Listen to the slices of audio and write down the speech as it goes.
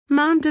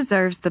Mom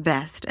deserves the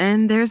best,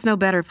 and there's no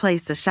better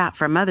place to shop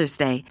for Mother's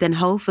Day than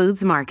Whole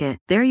Foods Market.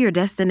 They're your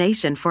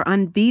destination for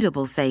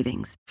unbeatable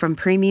savings, from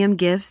premium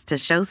gifts to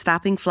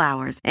show-stopping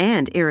flowers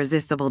and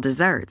irresistible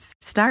desserts.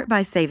 Start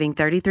by saving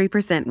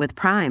 33% with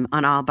Prime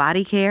on all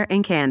body care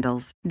and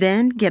candles.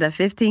 Then get a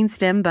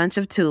 15-stem bunch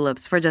of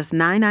tulips for just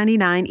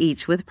 $9.99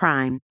 each with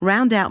Prime.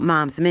 Round out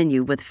Mom's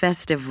menu with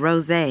festive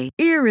rosé,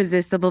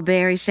 irresistible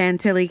berry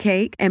chantilly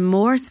cake, and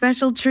more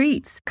special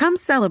treats. Come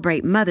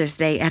celebrate Mother's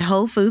Day at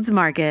Whole Foods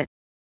Market.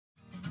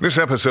 This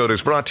episode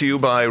is brought to you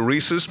by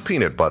Reese's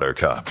Peanut Butter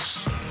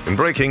Cups. In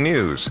breaking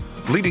news,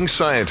 leading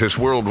scientists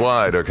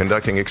worldwide are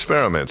conducting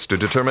experiments to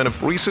determine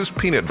if Reese's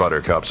Peanut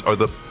Butter Cups are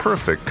the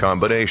perfect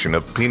combination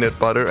of peanut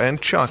butter and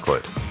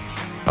chocolate.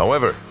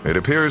 However, it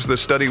appears the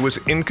study was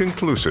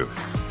inconclusive,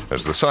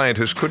 as the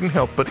scientists couldn't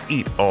help but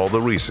eat all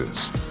the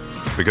Reese's.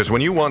 Because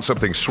when you want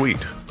something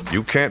sweet,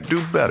 you can't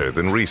do better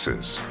than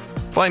Reese's.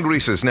 Find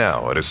Reese's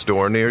now at a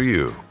store near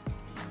you.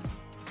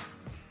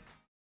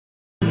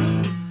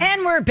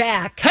 And we're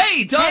back.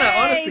 Hey, Donna, hey,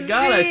 honest to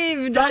God.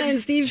 Steve, Donna and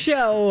Steve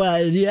show.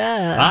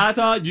 Yeah. I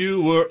thought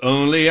you were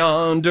only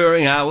on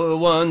during hour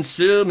one.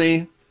 Sue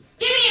me.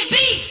 Give me a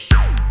beat.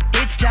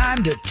 It's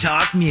time to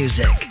talk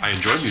music. I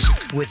enjoy music.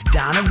 With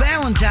Donna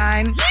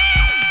Valentine.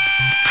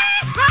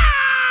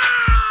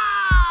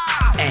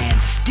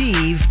 And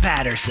Steve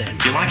Patterson.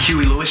 You like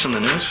Huey Lewis on the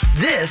news?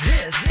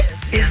 This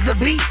is The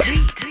Beat.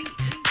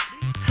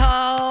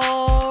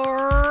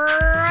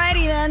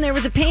 Alrighty then. There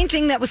was a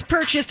painting that was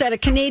purchased at a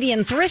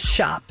Canadian thrift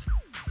shop.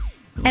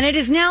 And it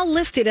is now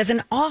listed as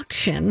an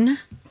auction,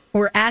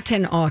 or at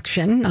an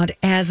auction, not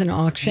as an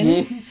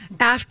auction,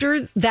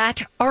 after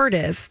that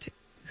artist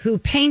who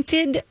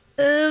painted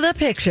the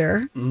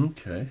picture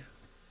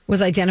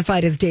was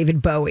identified as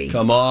David Bowie.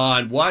 Come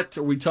on. What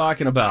are we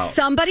talking about?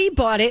 Somebody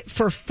bought it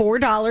for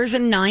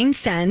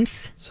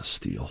 $4.09. It's a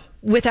steal.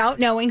 Without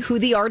knowing who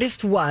the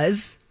artist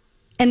was.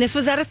 And this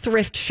was at a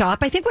thrift shop.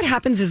 I think what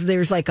happens is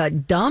there's like a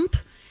dump,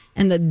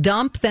 and the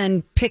dump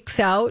then picks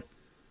out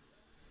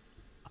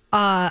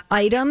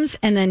items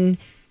and then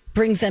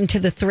brings them to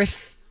the thrift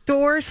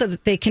store so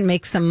that they can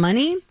make some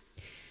money.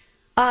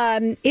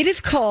 It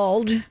is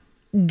called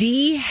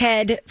D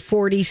Head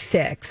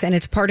 46, and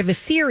it's part of a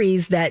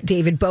series that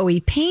David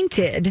Bowie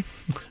painted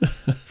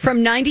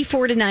from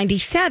 94 to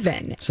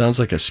 97. Sounds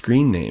like a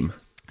screen name.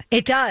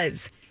 It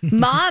does.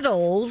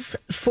 Models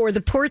for the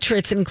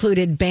portraits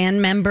included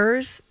band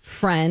members,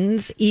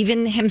 friends,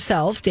 even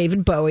himself,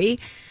 David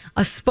Bowie.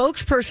 A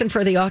spokesperson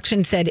for the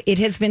auction said it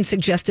has been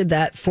suggested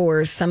that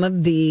for some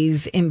of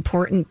these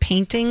important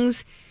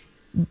paintings,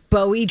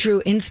 Bowie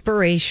drew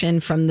inspiration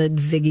from the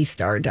Ziggy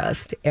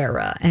Stardust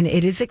era, and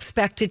it is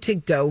expected to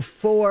go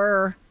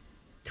for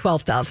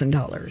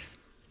 $12,000.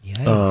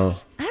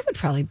 Yikes. I would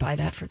probably buy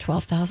that for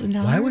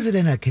 $12,000. Why was it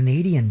in a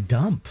Canadian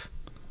dump?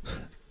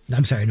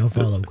 I'm sorry, no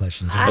follow-up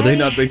questions. Are they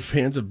not big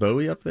fans of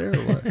Bowie up there or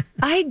what?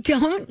 I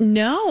don't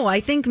know.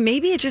 I think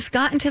maybe it just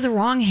got into the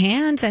wrong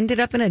hands, ended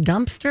up in a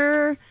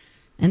dumpster,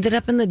 ended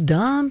up in the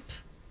dump.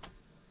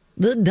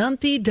 The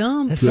dumpy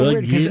dump. That's so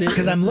weird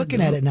because I'm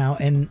looking at it now,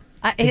 and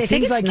I it think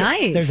seems it's like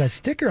nice. There's a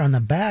sticker on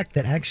the back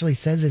that actually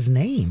says his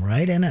name,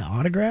 right? And an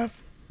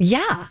autograph.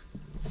 Yeah.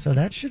 So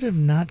that should have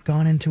not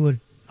gone into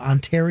an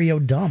Ontario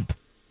dump.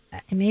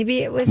 Maybe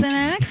it was an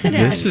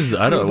accident. This is,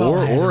 I don't know,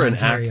 or an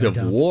Ontario act of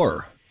dump.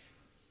 war.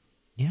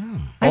 Yeah.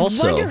 I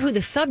Also- wonder who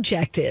the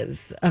subject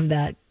is of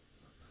that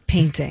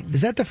painting.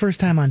 Is that the first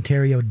time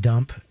Ontario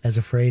dump as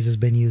a phrase has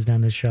been used on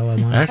this show? I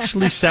want.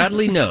 Actually,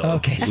 sadly, no.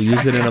 Okay, We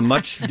used it in a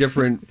much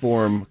different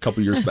form a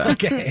couple years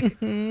back.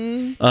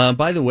 Okay.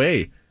 By the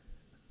way,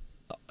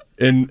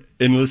 and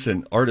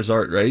listen, art is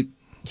art, right?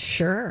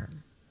 Sure.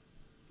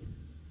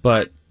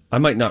 But I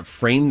might not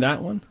frame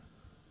that one.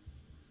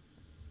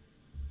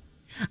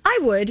 I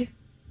would.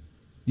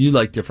 You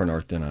like different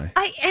art than I.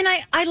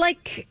 I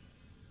like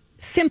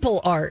simple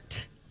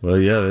art. Well,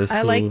 yeah, this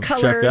I like will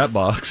colors. check that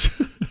box.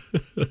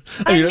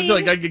 I mean- feel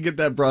like I could get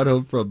that brought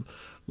home from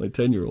my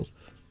 10-year-old.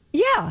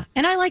 Yeah,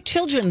 and I like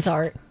children's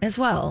art as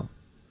well.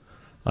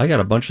 I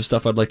got a bunch of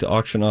stuff I'd like to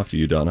auction off to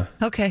you, Donna.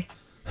 Okay.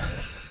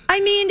 I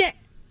mean,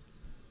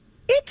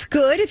 it's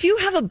good if you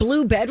have a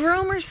blue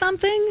bedroom or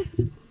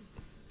something.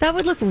 That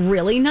would look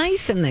really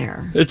nice in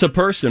there. It's a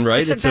person,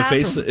 right? It's a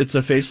bathroom. It's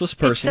a faceless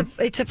person.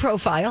 It's a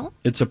profile.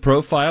 It's a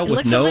profile It with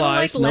looks a no little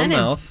eyes, like no Lennon.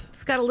 mouth.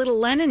 It's got a little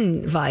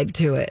Lennon vibe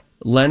to it.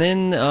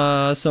 Lennon,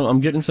 so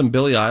I'm getting some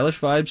Billie Eilish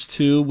vibes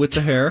too with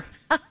the hair.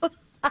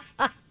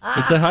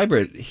 It's a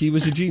hybrid. He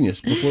was a genius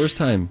before his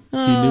time. He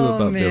knew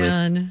about Billie.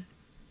 Man.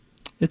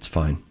 It's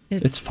fine.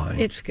 It's fine.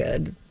 It's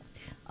good.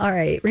 All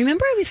right.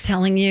 Remember I was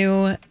telling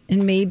you,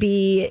 and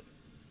maybe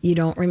you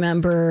don't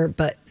remember,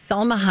 but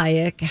Salma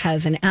Hayek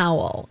has an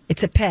owl.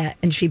 It's a pet,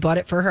 and she bought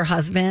it for her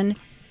husband.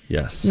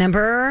 Yes.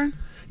 Remember?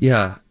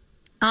 Yeah.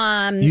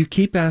 You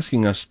keep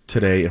asking us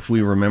today if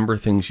we remember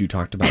things you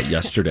talked about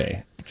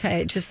yesterday.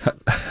 Okay,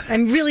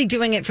 I'm really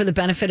doing it for the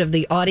benefit of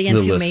the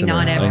audience who may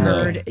not have I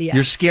know. heard. Yeah.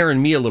 You're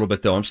scaring me a little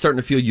bit, though. I'm starting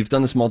to feel you've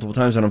done this multiple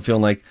times, and I'm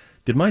feeling like,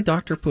 did my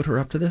doctor put her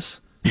up to this?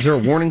 Is there a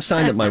warning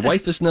sign that my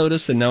wife has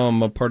noticed and now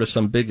I'm a part of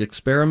some big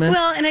experiment?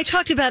 Well, and I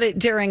talked about it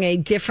during a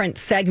different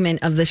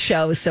segment of the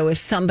show. So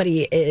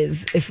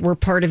if we're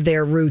part of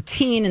their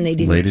routine and they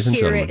didn't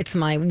hear it, it's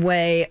my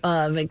way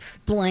of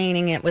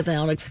explaining it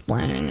without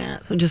explaining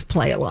it. So just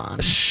play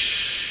along.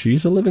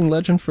 She's a living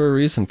legend for a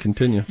reason.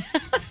 Continue.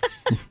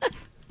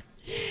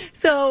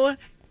 So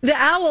the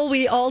owl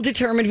we all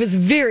determined was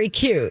very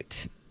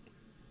cute.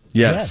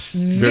 Yes.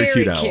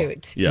 Very cute owl.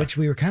 Yeah. Which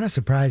we were kind of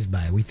surprised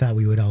by. We thought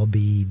we would all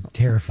be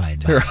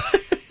terrified by.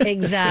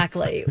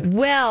 Exactly.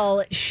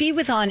 Well, she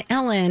was on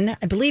Ellen,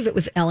 I believe it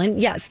was Ellen,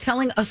 yes,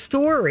 telling a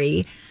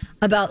story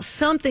about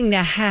something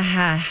that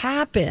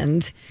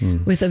happened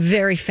with a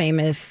very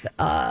famous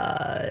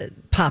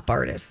pop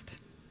artist.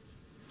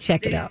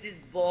 Check it out. This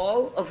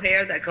ball of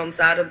hair that comes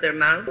out of their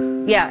mouth.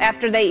 Yeah,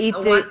 after they eat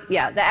the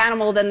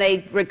animal, then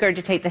they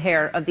regurgitate the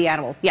hair of the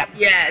animal. Yeah.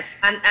 Yes,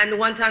 and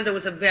one time there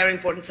was a very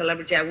important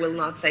celebrity, I will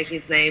not say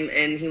his name,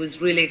 and he was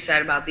really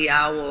excited about the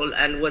owl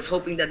and was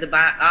hoping that the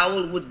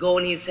owl would go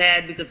on his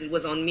head because it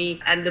was on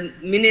me. And the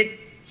minute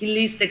he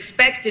least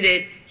expected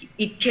it,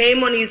 it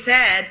came on his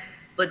head,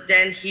 but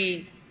then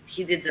he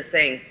did the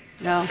thing.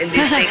 No. And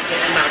this thing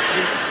came out.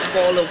 This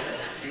ball of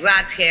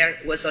rat hair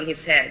was on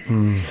his head. He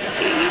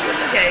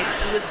was okay.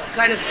 He was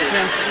kind of cool.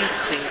 He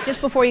screamed.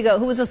 Just before you go,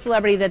 who was a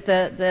celebrity that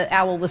the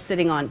owl was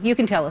sitting on? You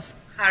can tell us.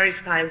 Harry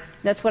Styles.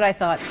 That's what I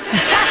thought.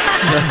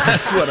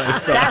 That's what I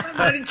thought. I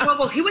got in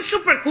trouble. He was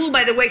super cool,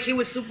 by the way. He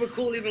was super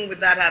cool even with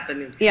that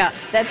happening. Yeah,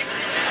 that's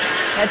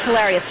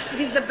hilarious.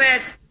 He's the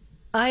best.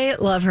 I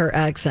love her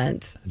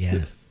accent.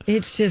 Yes.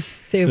 It's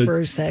just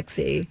super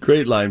sexy.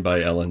 Great line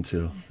by Ellen,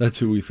 too. That's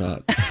who we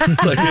thought.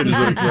 Like, I just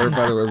want to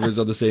clarify that everybody's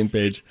on the same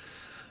page.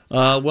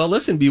 Well,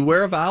 listen,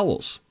 beware of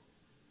owls.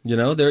 You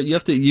know,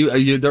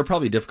 they're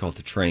probably difficult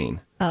to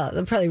train.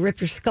 They'll probably rip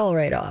your skull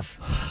right off.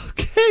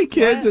 Okay,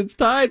 kids, it's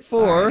time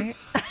for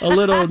a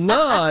little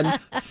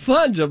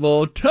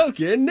non-fungible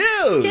token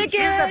news. Is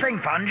that thing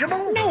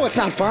fungible? No, it's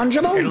not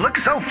fungible. It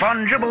looks so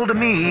fungible to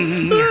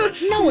me.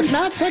 No, it's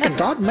not. Second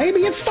thought,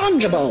 maybe it's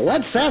fungible.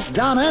 Let's ask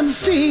Donna and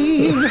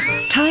Steve.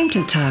 Time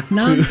to talk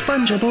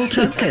non-fungible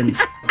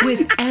tokens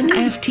with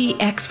NFT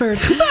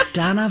experts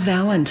Donna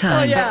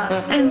Valentine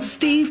and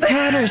Steve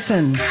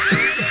Patterson.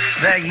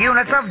 The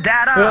units of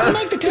data.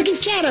 Make the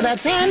cookies chatter,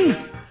 that's in.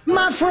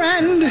 My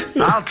friend,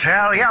 I'll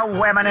tell you,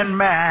 women and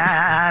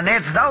men,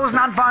 it's those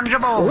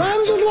non-fungible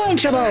runs with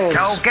Lunchables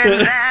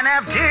tokens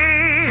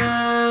NFT.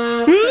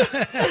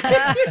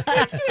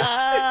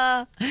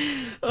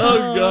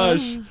 Oh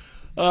gosh.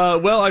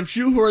 Well, I've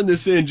shoehorned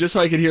this in just so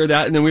I could hear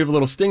that, and then we have a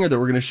little stinger that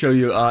we're going to show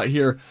you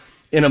here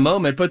in a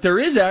moment. But there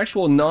is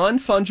actual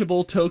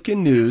non-fungible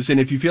token news, and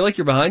if you feel like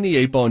you're behind the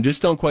eight ball and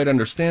just don't quite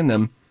understand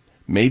them,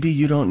 maybe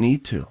you don't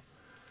need to.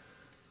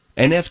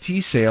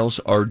 NFT sales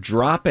are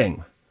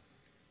dropping.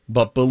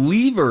 But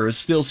believers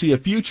still see a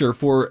future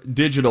for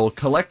digital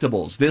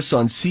collectibles. This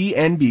on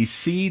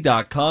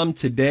CNBC.com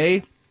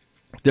today.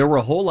 There were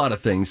a whole lot of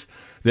things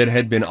that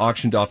had been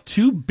auctioned off.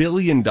 $2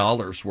 billion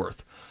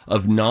worth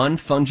of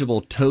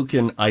non-fungible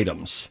token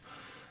items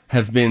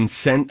have been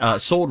sold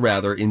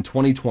in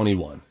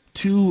 2021.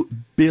 $2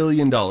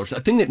 billion. A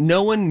thing that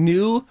no one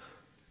knew,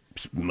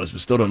 most of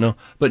us still don't know,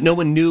 but no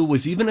one knew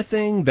was even a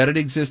thing, that it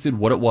existed,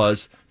 what it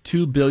was.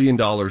 $2 billion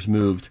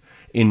moved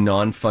in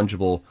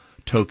non-fungible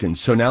tokens.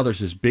 So now there's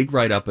this big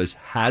write-up as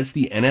has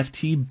the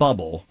NFT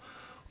bubble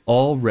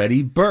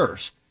already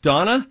burst?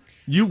 Donna,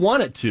 you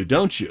want it to,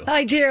 don't you?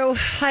 I do.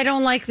 I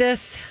don't like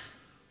this.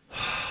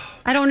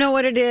 I don't know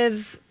what it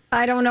is.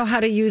 I don't know how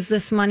to use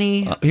this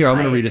money. Here, I'm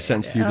going to read a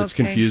sentence to you that's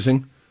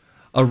confusing.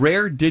 A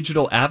rare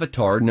digital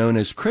avatar known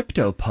as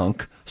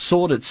CryptoPunk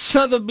sold at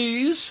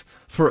Sotheby's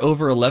for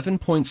over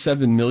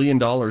 $11.7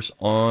 million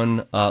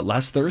on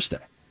last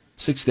Thursday,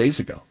 6 days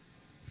ago.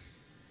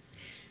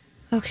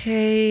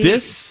 Okay.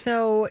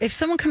 So if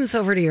someone comes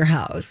over to your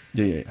house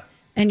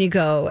and you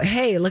go,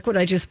 hey, look what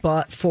I just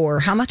bought for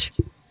how much?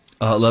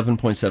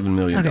 $11.7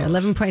 million. Okay,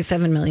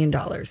 $11.7 million.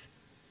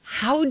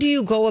 How do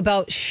you go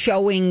about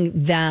showing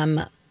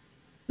them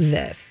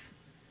this?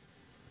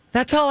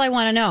 That's all I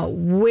want to know.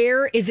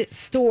 Where is it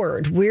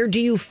stored? Where do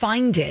you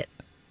find it?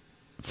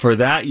 For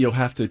that, you'll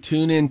have to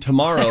tune in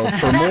tomorrow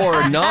for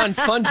more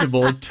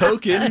non-fungible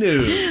token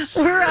news.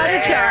 We're out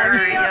of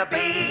time.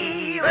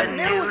 The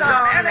news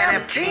on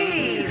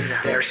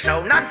NFTs. They're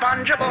so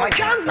non-fungible. My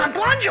John's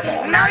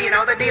non-plungible. Now you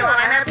know the deal on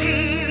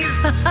NFTs.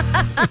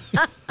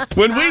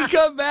 When we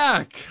come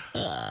back,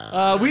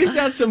 we've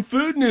got some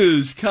food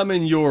news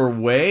coming your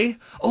way.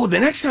 Oh, the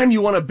next time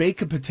you want to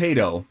bake a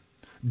potato,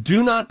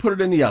 do not put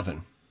it in the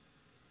oven.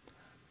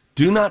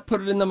 Do not put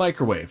it in the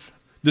microwave.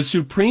 The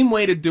supreme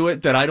way to do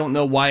it that I don't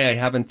know why I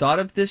haven't thought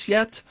of this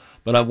yet,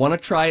 but I want to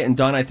try it. And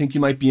Don, I think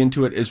you might be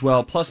into it as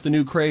well. Plus the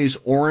new craze,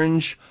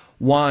 orange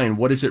wine.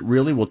 What is it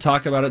really? We'll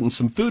talk about it in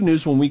some food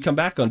news when we come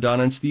back on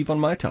Donna and Steve on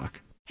My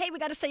Talk. Hey, we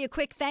got to say a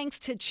quick thanks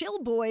to Chill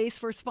Boys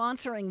for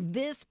sponsoring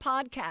this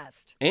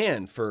podcast.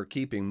 And for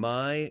keeping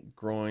my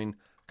groin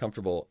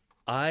comfortable.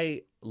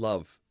 I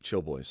love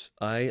Chill Boys.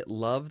 I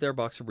love their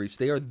boxer briefs.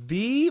 They are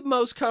the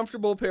most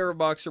comfortable pair of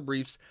boxer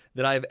briefs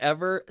that I've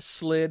ever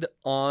slid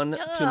on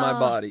to my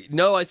body.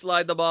 No, I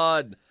slide them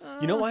on.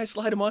 You know why I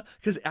slide them on?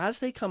 Because as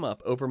they come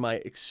up over my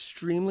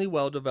extremely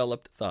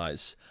well-developed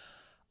thighs,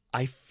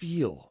 I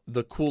feel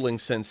the cooling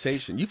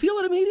sensation. You feel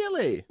it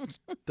immediately.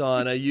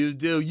 Donna, you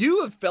do.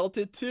 You have felt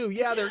it too.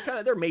 Yeah,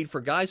 they're made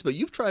for guys, but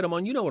you've tried them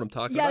on. You know what I'm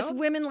talking about. Yes,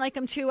 women like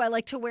them too. I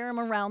like to wear them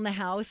around the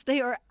house.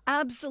 They are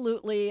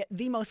absolutely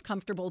the most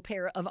comfortable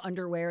pair of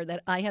underwear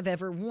that I have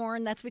ever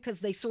worn. That's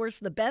because they source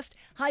the best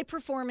high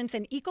performance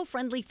and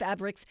eco-friendly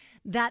fabrics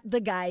that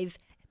the guys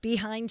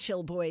behind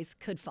Chill Boys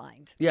could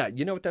find. Yeah,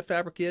 you know what that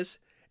fabric is?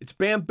 It's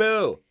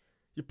bamboo.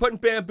 You're putting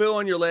bamboo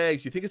on your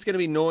legs. You think it's going to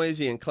be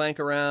noisy and clank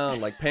around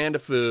like panda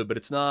food, but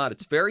it's not.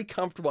 It's very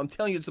comfortable. I'm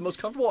telling you, it's the most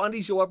comfortable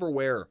undies you'll ever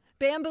wear.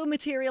 Bamboo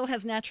material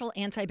has natural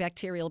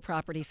antibacterial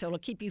properties, so it'll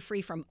keep you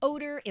free from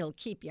odor. It'll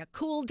keep you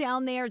cool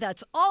down there.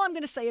 That's all I'm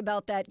going to say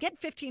about that. Get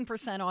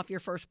 15% off your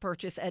first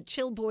purchase at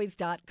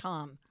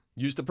chillboys.com.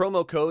 Use the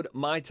promo code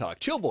MyTalk.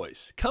 Chill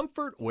Boys,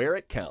 comfort where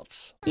it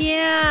counts.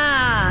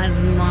 Yeah,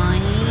 it's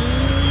mine.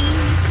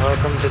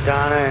 Welcome to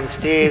Donna and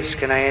Steve's.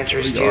 Can I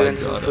interest you in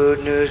some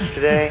food news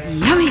today?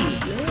 Yummy!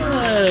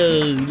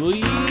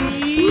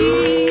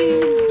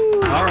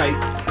 All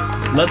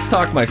right, let's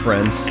talk, my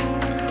friends,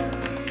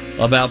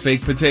 about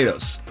baked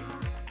potatoes.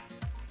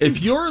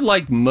 If you're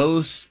like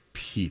most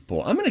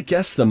people, I'm going to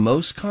guess the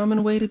most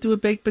common way to do a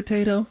baked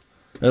potato,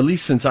 at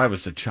least since I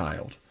was a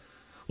child,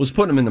 was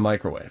putting them in the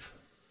microwave.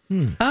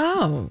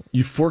 Oh.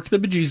 You fork the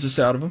bejesus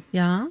out of them.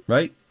 Yeah.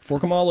 Right?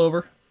 Fork them all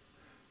over.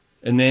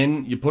 And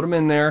then you put them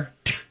in there.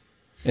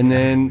 And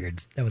then...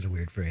 That was a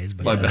weird phrase.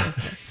 But my bad.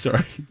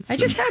 Sorry. I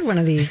just had one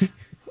of these.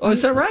 Oh,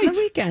 is that right? On the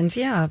weekends,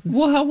 yeah.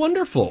 Well, how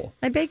wonderful.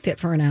 I baked it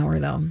for an hour,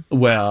 though.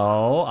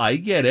 Well, I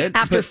get it.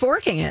 After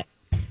forking it.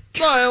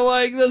 I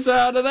like the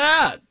sound of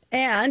that.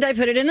 And I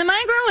put it in the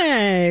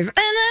microwave. And then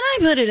I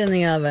put it in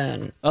the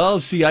oven. Oh,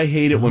 see, I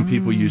hate it when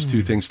people use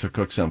two things to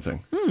cook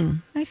something.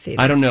 I see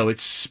that. I don't know. It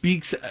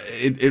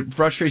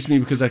frustrates me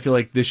because I feel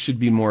like this should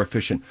be more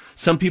efficient.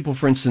 Some people,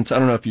 for instance, I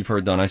don't know if you've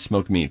heard, Don, I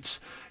smoke meats.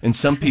 And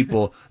some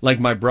people, like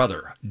my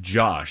brother,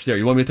 Josh. There,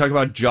 you want me to talk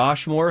about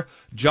Josh more?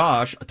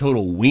 Josh, a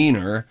total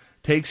wiener,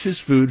 takes his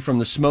food from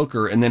the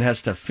smoker and then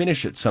has to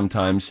finish it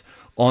sometimes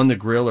on the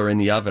grill or in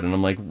the oven. And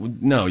I'm like,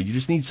 no, you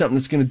just need something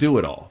that's going to do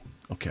it all.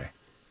 Okay.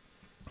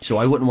 So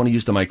I wouldn't want to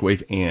use the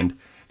microwave and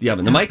the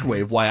oven. The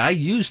microwave, why I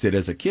used it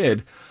as a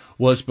kid,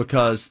 was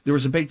because there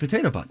was a baked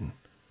potato button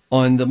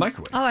on the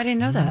microwave. Oh, I didn't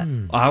know that.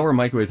 Our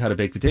microwave had a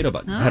baked potato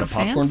button. Oh, It had a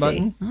popcorn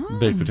fancy. button,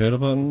 baked potato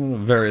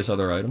button, various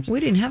other items. We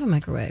didn't have a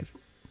microwave.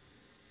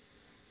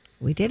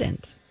 We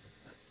didn't.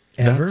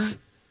 Ever?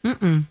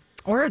 Mm-mm.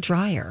 Or a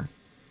dryer.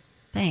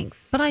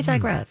 Thanks. But I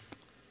digress.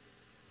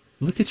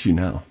 Look at you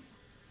now.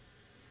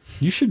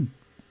 You should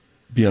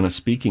be on a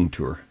speaking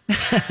tour.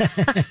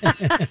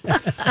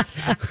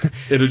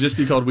 It'll just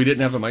be called We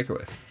Didn't Have a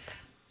Microwave.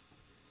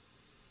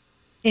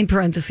 In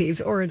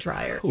parentheses, or a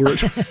dryer. Maybe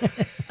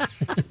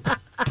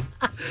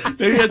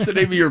that's the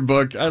name of your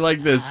book. I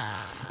like this.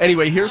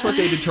 Anyway, here's what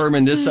they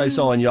determined. This I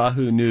saw on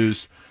Yahoo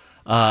News.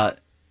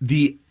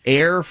 The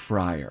air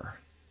fryer.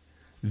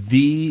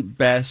 The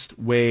best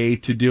way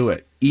to do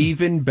it.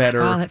 Even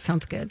better. Oh, that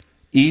sounds good.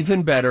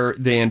 Even better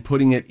than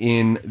putting it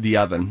in the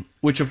oven,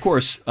 which, of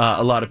course,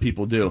 a lot of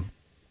people do.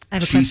 I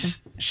have a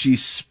question. She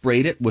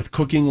sprayed it with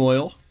cooking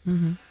oil,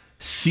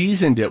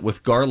 seasoned it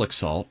with garlic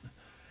salt,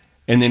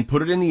 and then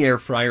put it in the air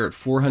fryer at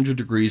 400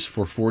 degrees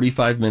for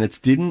 45 minutes.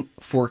 Didn't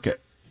fork it.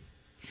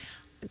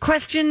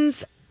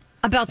 Questions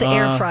about the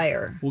air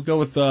fryer. We'll go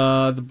with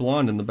the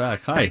blonde in the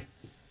back. Hi.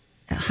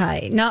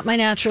 Hi. Not my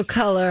natural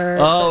color.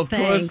 Oh, of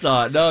thanks. course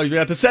not. No, you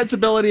got the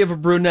sensibility of a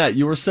brunette.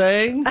 You were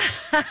saying?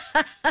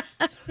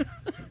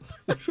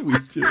 What do we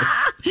do?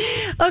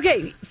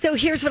 Okay, so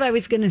here's what I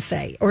was going to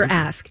say or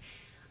ask.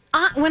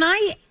 When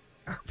I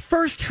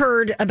first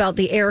heard about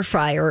the air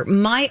fryer,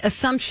 my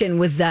assumption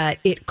was that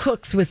it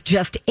cooks with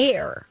just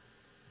air,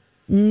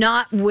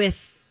 not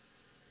with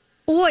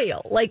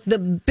oil. Like the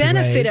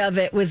benefit of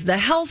it was the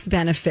health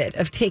benefit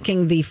of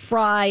taking the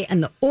fry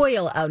and the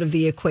oil out of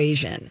the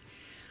equation.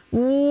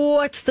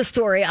 What's the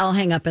story? I'll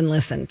hang up and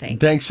listen.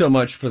 Thanks so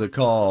much for the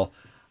call.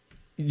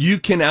 You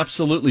can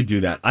absolutely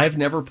do that. I've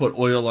never put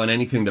oil on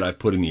anything that I've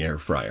put in the air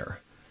fryer.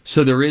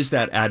 So there is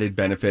that added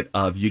benefit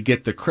of you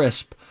get the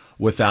crisp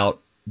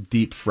without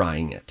deep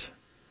frying it,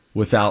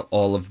 without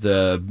all of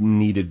the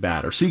needed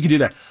batter. So you can do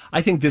that.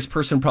 I think this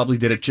person probably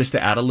did it just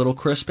to add a little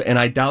crisp, and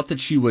I doubt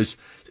that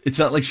it's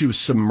not like she was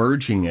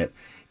submerging it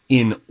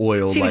in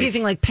oil. She was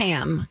using like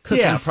Pam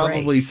cooking spray.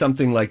 Probably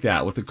something like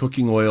that with the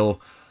cooking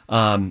oil.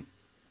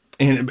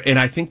 And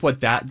I think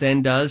what that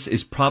then does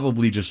is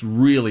probably just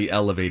really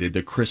elevated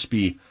the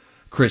crispy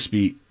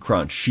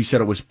crunch. She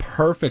said it was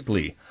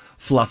perfectly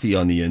fluffy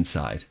on the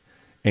inside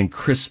and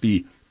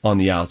crispy on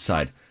the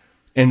outside.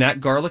 And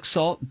that garlic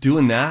salt,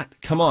 doing that,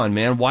 come on,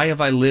 man. Why have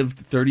I lived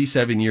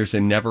 37 years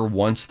and never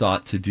once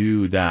thought to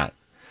do that?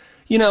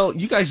 You know,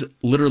 you guys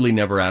literally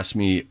never asked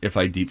me if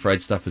I deep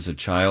fried stuff as a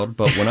child,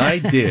 but when I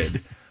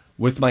did,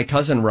 with my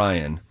cousin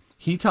Ryan.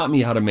 He taught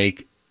me how to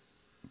make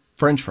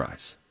French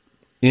fries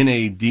in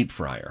a deep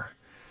fryer.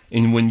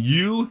 And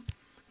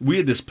we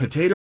had this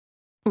potato.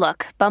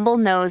 Look, Bumble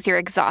knows you're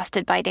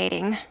exhausted by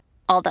dating.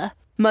 All the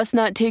must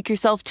not take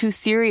yourself too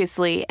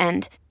seriously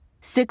and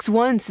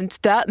 6'1" since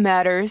that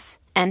matters.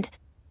 And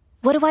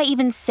what do I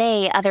even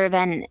say other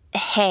than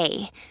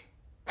hey?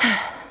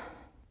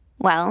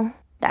 Well,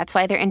 that's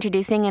why they're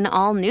introducing an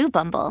all-new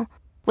Bumble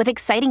with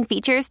exciting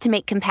features to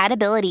make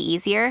compatibility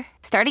easier,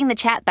 starting the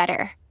chat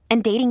better,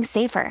 and dating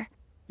safer.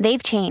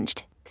 They've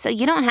changed, so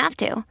you don't have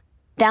to.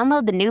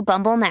 Download the new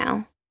Bumble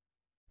now.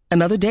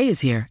 Another day is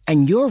here,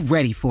 and you're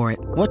ready for it.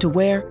 What to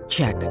wear?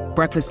 Check.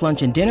 Breakfast,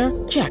 lunch, and dinner?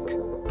 Check.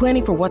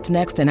 Planning for what's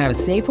next and how to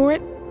save for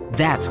it?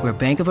 That's where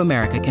Bank of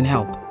America can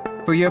help.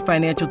 For your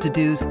financial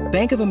to-dos,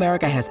 Bank of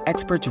America has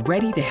experts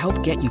ready to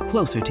help get you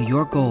closer to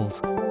your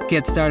goals.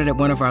 Get started at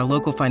one of our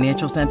local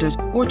financial centers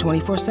or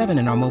 24/7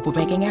 in our mobile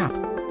banking app.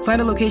 Find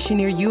a location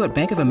near you at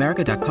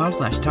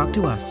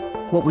bankofamerica.com/talktous.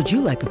 What would you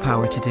like the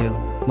power to do?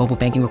 Mobile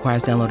banking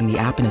requires downloading the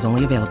app and is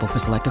only available for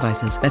select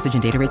devices. Message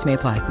and data rates may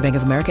apply. Bank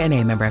of America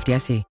NA, member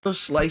FDIC. The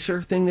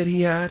slicer thing that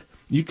he had,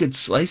 you could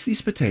slice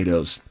these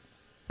potatoes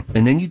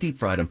and then you deep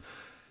fried them.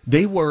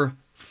 They were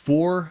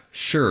for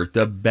sure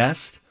the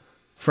best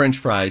French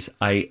fries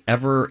I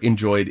ever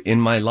enjoyed in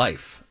my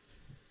life.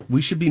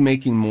 We should be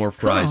making more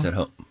fries at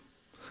home.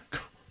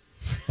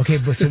 Okay,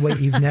 but so what?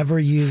 You've never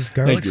used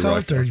garlic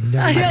salt, or you've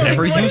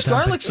never used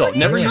garlic salt?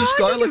 Never used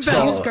garlic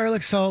salt. I use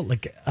garlic salt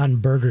like on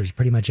burgers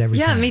pretty much every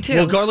time. Yeah, me too.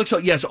 Well, garlic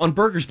salt, yes, on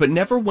burgers, but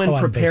never when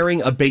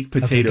preparing a baked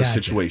potato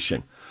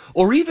situation,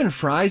 or even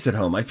fries at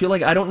home. I feel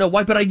like I don't know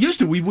why, but I used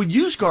to. We would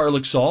use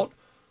garlic salt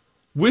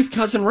with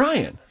cousin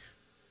Ryan.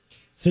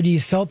 So do you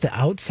salt the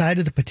outside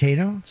of the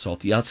potato?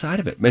 Salt the outside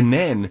of it, and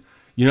then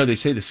they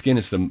say the skin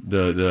is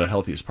the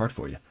healthiest part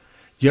for you.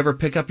 Do you ever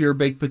pick up your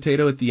baked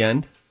potato at the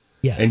end?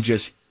 Yes. And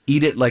just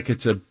eat it like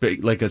it's a stuffed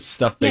baked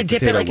potato. Yeah,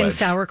 dip it like wedge. in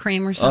sour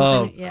cream or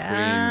something. Oh, cream.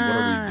 What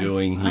are we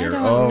doing here? I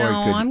don't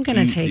know. I'm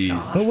going to take these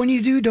off. But when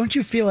you do, don't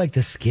you feel like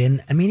the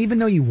skin, I mean, even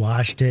though you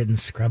washed it and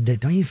scrubbed it,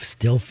 don't you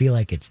still feel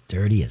like it's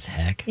dirty as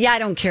heck? Yeah, I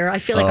don't care. I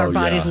feel like our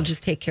bodies will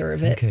just take care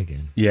of it. Okay,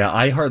 good. Yeah,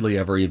 I hardly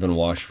ever even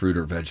wash fruit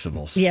or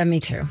vegetables. Yeah, me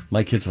too.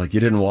 My kid's like, you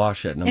didn't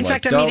wash it. And In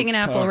fact, I'm eating an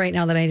apple right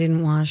now that I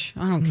didn't wash.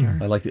 I don't care.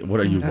 I like it. What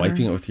are you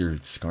wiping it with your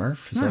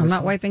scarf? No, I'm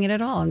not wiping it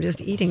at all. I'm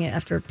just eating it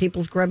after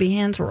people's grubby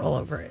hands were all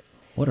over it.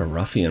 What a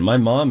ruffian. My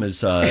mom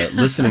is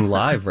listening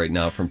live right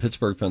now from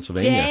Pittsburgh,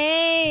 Pennsylvania.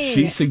 Dang.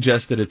 She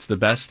suggested it's the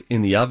best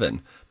in the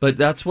oven. But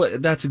that's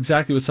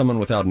exactly what someone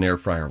without an air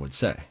fryer would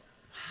say.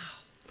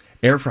 Wow.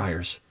 Air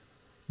fryers,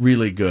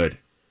 really good.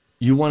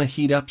 You want to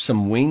heat up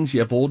some wings?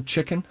 You have old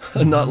chicken?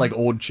 Not like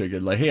old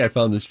chicken, like, hey, I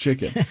found this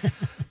chicken.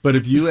 But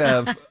if you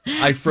have,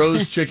 I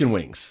froze chicken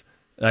wings.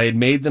 I had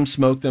made them,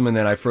 smoked them, and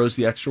then I froze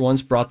the extra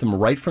ones, brought them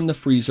right from the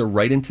freezer,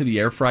 right into the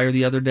air fryer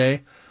the other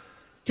day.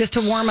 Just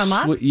to warm them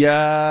up?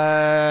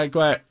 Yeah,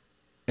 go ahead.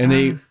 And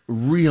they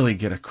really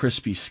get a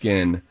crispy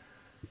skin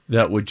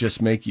that would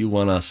just make you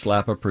want to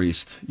slap a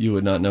priest. You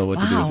would not know what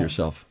to do with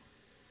yourself.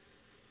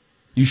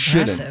 You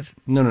shouldn't. Impressive.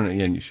 No,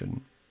 yeah, you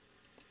shouldn't.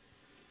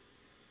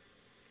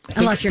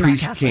 Unless you're not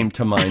priest Catholic. came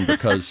to mind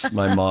because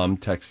my mom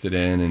texted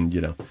in,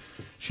 and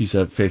she's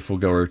a faithful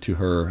goer to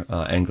her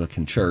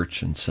Anglican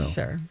church, and so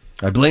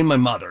I blame my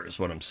mother, is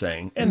what I'm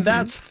saying, and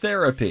that's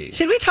therapy.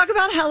 Should we talk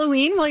about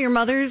Halloween while your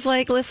mother's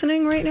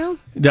listening right now?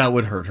 That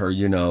would hurt her,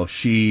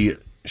 She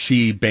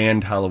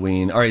banned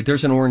Halloween. All right,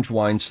 there's an orange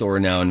wine store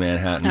now in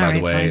Manhattan, by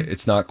the way. Fine.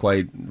 It's not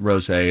quite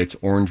rosé. It's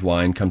orange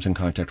wine, comes in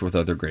contact with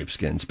other grape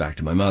skins. Back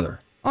to my mother.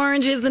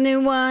 Orange is the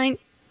new wine.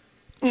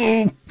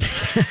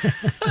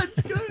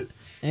 That's good.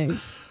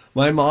 Thanks.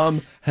 My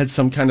mom had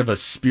some kind of a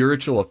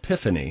spiritual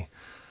epiphany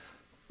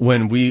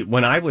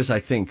when I was,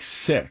 I think,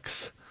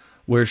 6,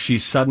 where she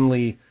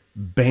suddenly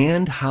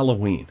banned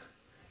Halloween.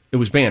 It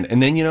was banned.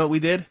 And then you know what we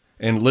did?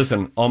 And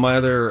listen, all my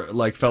other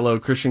fellow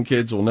Christian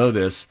kids will know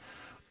this.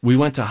 We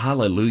went to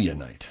Hallelujah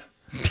Night.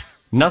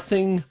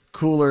 Nothing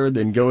cooler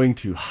than going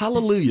to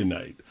Hallelujah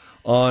Night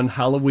on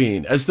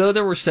Halloween, as though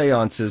there were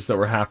seances that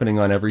were happening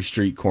on every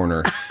street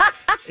corner.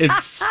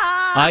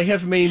 I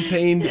have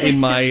maintained in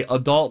my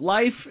adult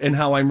life and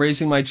how I'm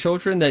raising my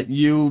children that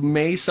you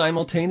may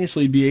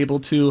simultaneously be able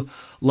to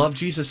love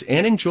Jesus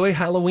and enjoy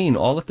Halloween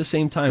all at the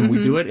same time. Mm-hmm.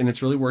 We do it, and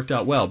it's really worked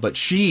out well. But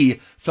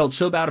she felt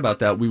so bad about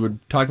that. We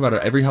would talk about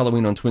it every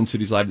Halloween on Twin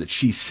Cities Live, that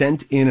she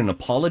sent in an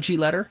apology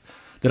letter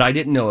that I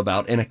didn't know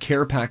about and a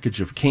care package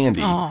of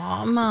candy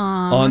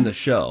on the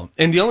show.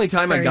 And the only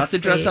time I got to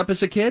dress up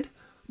as a kid,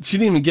 she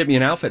didn't even get me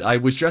an outfit. I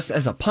was dressed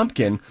as a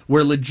pumpkin,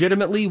 where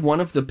legitimately one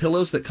of the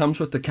pillows that comes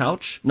with the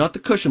couch, not the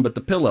cushion, but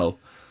the pillow,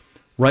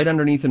 right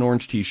underneath an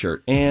orange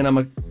T-shirt. And I'm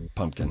a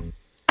pumpkin.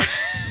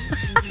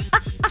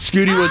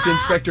 Scooty was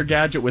Inspector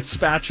Gadget with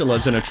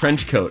spatulas and a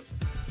trench coat.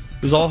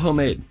 It was all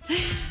homemade.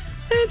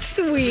 That's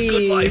sweet. It's a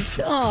good life.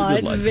 Oh,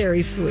 it's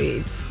very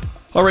sweet.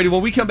 Alrighty,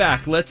 when we come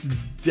back, let's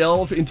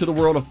delve into the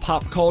world of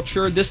pop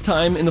culture, this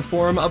time in the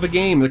form of a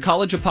game. The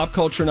College of Pop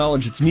Culture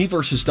Knowledge. It's me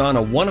versus Donna.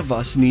 One of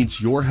us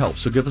needs your help,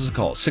 so give us a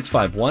call,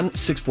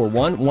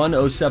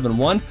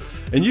 651-641-1071,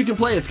 and you can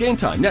play. It's game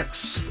time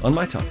next on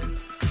My Talk.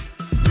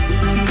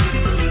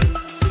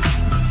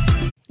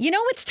 You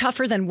know what's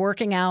tougher than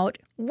working out?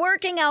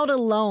 Working out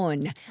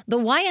alone. The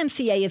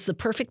YMCA is the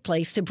perfect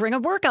place to bring a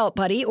workout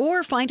buddy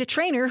or find a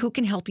trainer who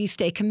can help you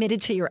stay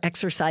committed to your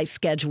exercise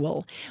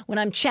schedule. When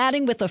I'm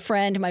chatting with a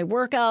friend, my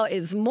workout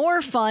is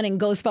more fun and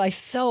goes by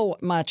so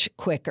much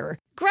quicker.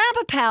 Grab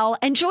a pal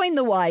and join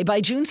the Y by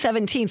June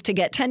 17th to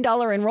get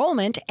 $10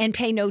 enrollment and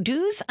pay no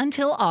dues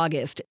until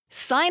August.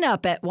 Sign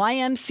up at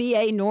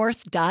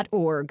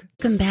ymcanorth.org.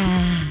 Welcome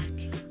back.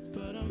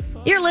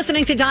 You're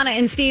listening to Donna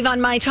and Steve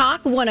on My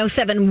Talk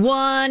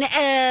 107.1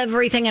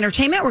 Everything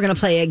Entertainment. We're going to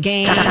play a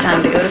game.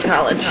 Time to go to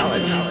college.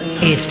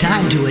 It's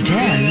time to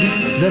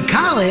attend the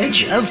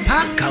College of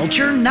Pop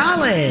Culture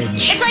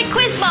Knowledge. It's like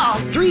quiz ball.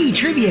 3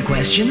 trivia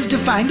questions to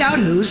find out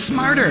who's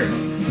smarter.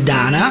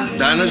 Donna?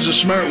 Donna's a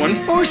smart one.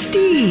 Or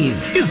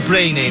Steve? His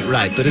brain ain't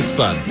right, but it's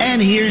fun. And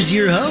here's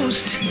your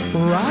host,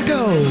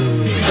 Rocco.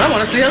 I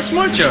want to see how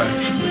smart you are.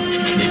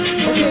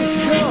 Okay,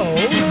 so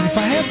if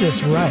I have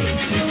this right,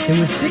 it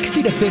was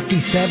 60 to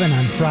 57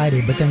 on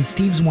Friday, but then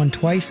Steve's won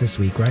twice this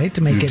week, right?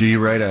 To make it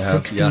right, I have,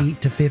 60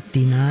 to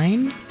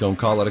 59. Don't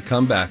call it a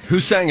comeback. Who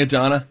sang it,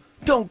 Donna?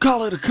 Don't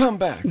call it a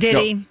comeback. Did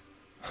he?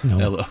 No.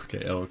 Ella,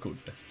 cool.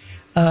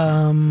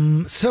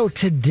 So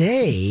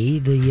today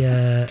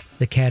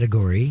the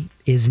category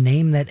is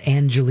Name That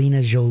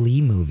Angelina Jolie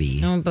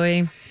Movie. Oh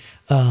boy.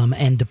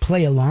 And to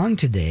play along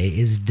today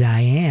is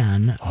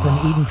Diane from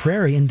Eden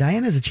Prairie. And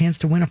Diane has a chance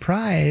to win a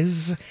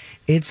prize.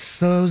 It's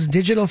those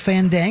digital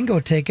Fandango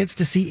tickets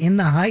to see In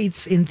the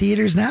Heights in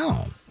theaters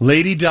now.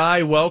 Lady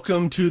Di,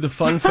 welcome to the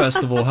Fun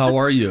Festival. How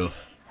are you?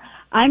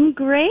 I'm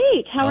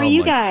great. How are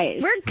you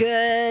guys? We're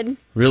good.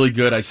 Really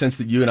good. I sense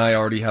that you and I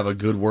already have a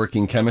good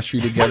working chemistry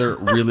together.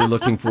 Really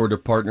looking forward to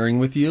partnering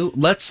with you.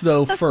 Let's,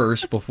 though,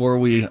 first, before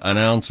we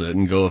announce it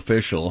and go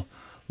official,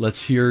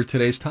 let's hear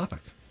today's topic.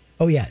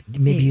 Oh, yeah.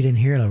 Maybe you didn't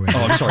hear it already.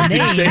 Oh, I'm sorry.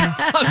 Did you say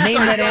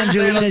Name That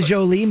Angelina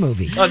Jolie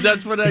Movie.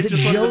 That's what I Is it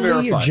just wanted to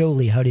Jolie verify. or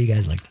Jolie? How do you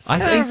guys like to say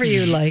it? However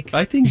you like.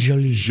 I think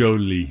Jolie.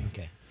 Jolie.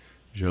 Okay.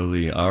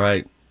 Jolie. All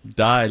right.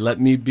 Di, let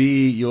me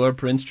be your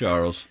Prince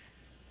Charles.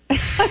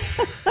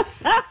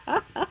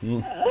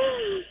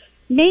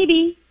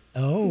 Maybe.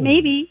 Oh.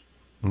 Maybe.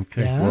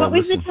 Okay. Yeah. Well, What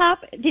was listen. the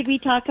top? Did we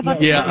talk about?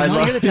 Yeah, I You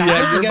wanna love hear the topic?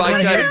 Yeah, you're You guys my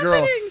wanna kind hear of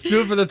girl.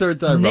 Do it for the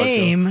third time, Rocco.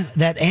 Name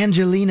That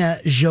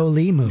Angelina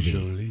Jolie Movie.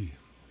 Jolie.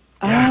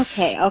 Yes.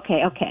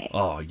 Okay.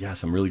 Oh,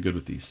 yes. I'm really good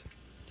with these.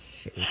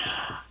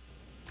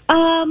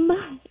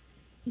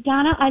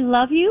 Donna, I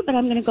love you, but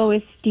I'm going to go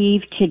with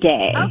Steve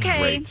today. Okay.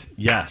 Great.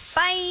 Yes.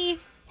 Bye.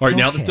 All right,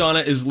 now that Okay. Donna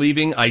is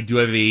leaving, I do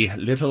have a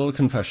little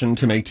confession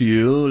to make to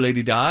you,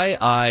 Lady Di.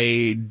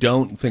 I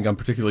don't think I'm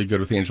particularly good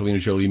with the Angelina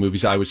Jolie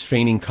movies. I was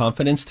feigning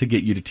confidence to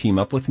get you to team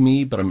up with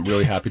me, but I'm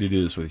really happy to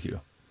do this with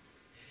you.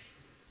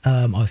 Sorry,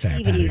 I Even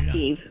patted you, it on.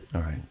 Steve.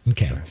 All right.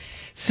 Okay. Sorry.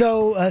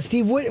 So,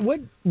 Steve,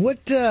 what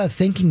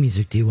thinking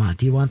music do you want?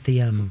 Do you want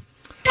the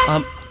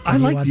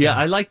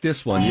I like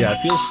this one. Yeah,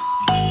 it feels.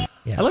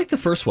 Yeah. I like the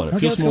first one. It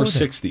Okay, feels let's go more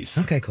with it. 60s.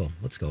 Okay, cool.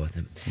 Let's go with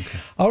it. Okay.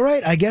 All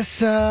right. I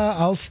guess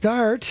I'll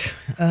start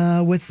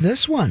with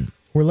this one.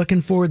 We're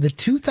looking for the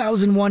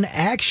 2001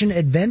 action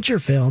adventure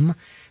film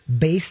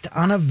based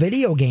on a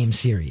video game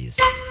series.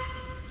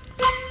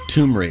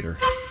 Tomb Raider.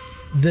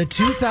 The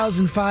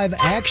 2005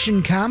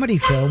 action comedy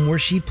film where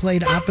she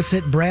played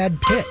opposite Brad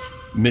Pitt.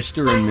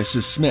 Mr. and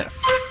Mrs.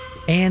 Smith.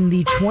 And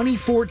the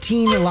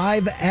 2014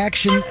 live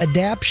action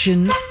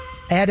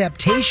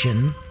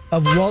adaptation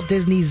of Walt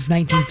Disney's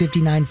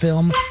 1959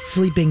 film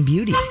Sleeping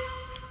Beauty.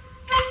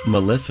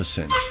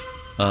 Maleficent.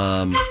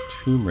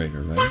 Tomb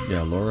Raider, right?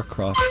 Yeah, Laura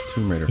Croft,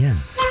 Tomb Raider. Yeah.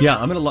 Yeah,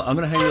 I'm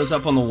gonna hang those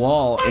up on the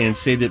wall and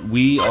say that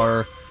we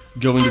are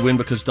going to win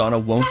because Donna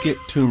won't get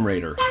Tomb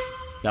Raider.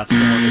 That's the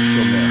one that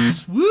she'll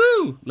miss.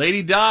 Woo!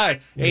 Lady Di.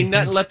 Ain't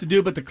nothing left to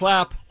do but to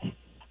clap.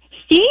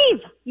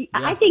 Steve,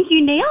 I think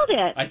you nailed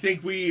it. I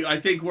think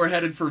we're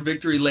headed for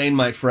victory lane,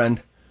 my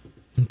friend.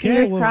 Okay,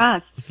 Fingers well,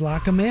 crossed. let's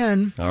lock them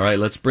in. All right,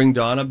 let's bring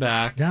Donna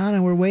back.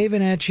 Donna, we're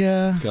waving at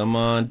you. Come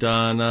on,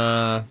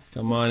 Donna.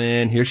 Come on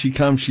in. Here she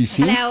comes. She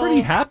seems Hello.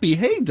 pretty happy.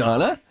 Hey,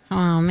 Donna.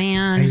 Oh,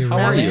 man. How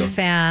that are was you?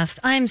 fast.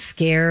 I'm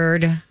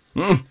scared.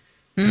 Okay,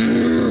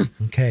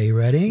 you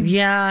ready?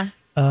 Yeah.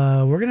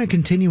 We're going to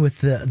continue with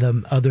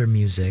the other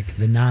music,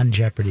 the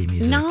non-Jeopardy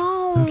music. No.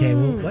 Okay,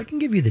 well, I can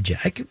give you we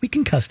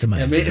can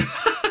customize it.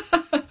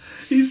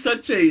 He's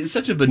such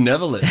a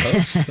benevolent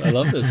host. I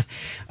love this.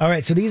 All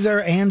right, so these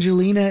are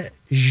Angelina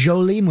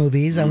Jolie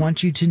movies. I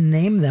want you to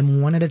name them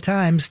one at a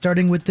time,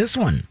 starting with this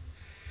one.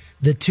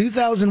 The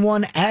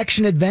 2001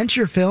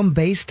 action-adventure film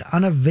based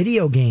on a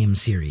video game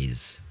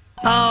series.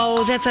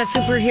 Oh, that's a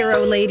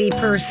superhero lady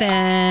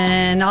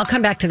person. I'll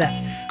come back to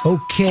that.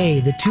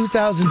 Okay, the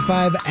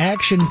 2005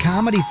 action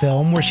comedy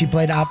film where she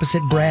played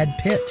opposite Brad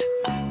Pitt.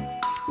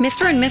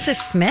 Mr. and Mrs.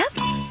 Smith?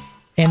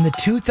 And the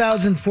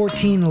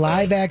 2014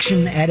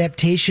 live-action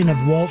adaptation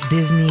of Walt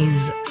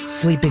Disney's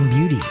Sleeping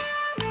Beauty.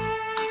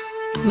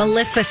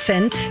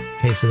 Maleficent.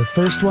 Okay, so the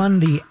first one,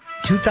 the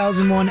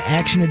 2001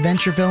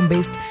 action-adventure film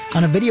based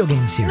on a video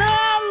game series.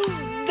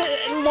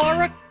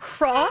 Lara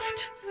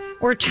Croft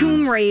or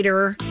Tomb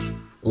Raider?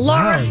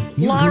 Wow,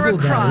 you Lara Googled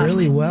Croft. that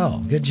really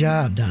well. Good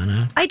job,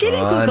 Donna. I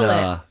didn't Google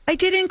it. I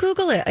didn't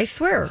Google it. I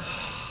swear.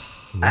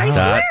 I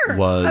swear.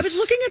 I was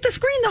looking at the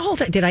screen the whole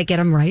time. Did I get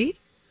them right?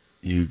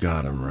 You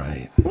got him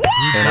right.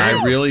 And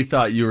I really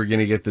thought you were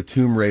going to get the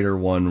Tomb Raider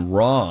one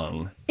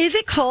wrong. Is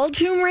it called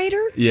Tomb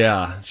Raider?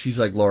 Yeah, she's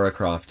like Lara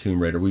Croft,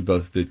 Tomb Raider. We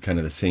both did kind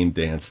of the same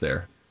dance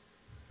there.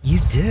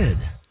 You did.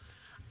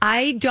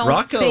 I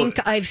don't think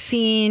I've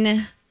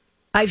seen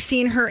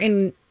her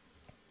in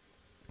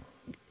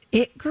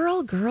It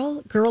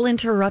Girl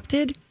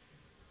Interrupted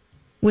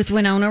with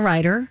Winona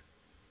Ryder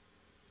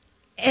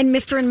and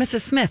Mr. and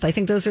Mrs. Smith. I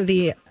think those are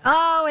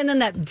and then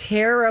that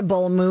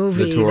terrible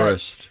movie. The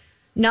Tourist.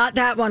 Not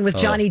that one with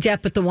Johnny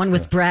Depp, but the one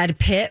with Brad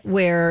Pitt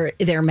where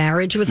their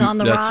marriage was on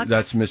the rocks.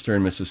 That's Mr.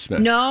 and Mrs.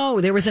 Smith.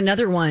 No, there was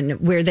another one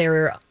where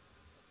their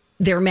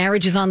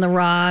marriage is on the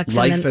rocks.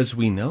 Life as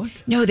We Know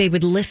It? No, they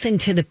would listen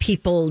to the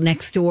people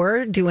next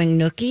door doing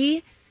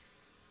Nookie.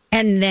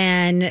 And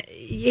then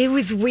it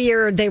was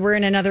weird. They were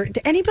in another...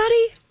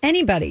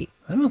 Anybody?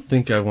 I don't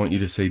think I want you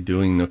to say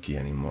doing Nookie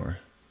anymore.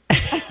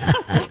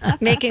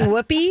 Making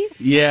whoopee?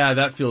 Yeah,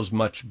 that feels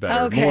much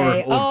better.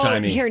 Okay. More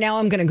old-timey. Here, now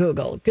I'm going to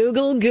Google.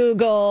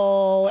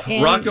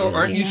 And Rocco,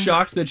 aren't you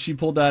shocked that she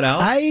pulled that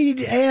out? I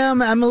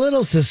am. I'm a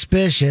little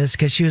suspicious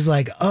because she was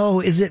like, oh,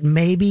 is it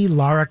maybe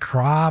Lara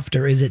Croft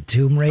or is it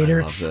Tomb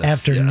Raider?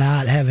 After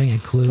not having a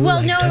clue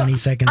 20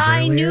 seconds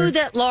earlier. I knew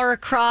that Lara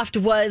Croft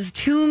was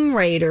Tomb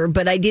Raider,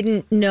 but I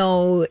didn't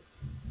know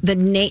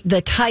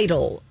the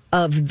title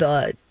of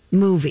the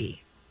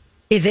movie.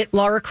 Is it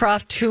Lara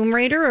Croft Tomb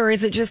Raider or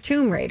is it just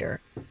Tomb Raider?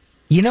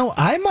 You know,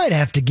 I might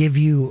have to give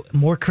you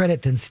more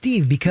credit than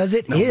Steve because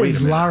it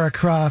is Lara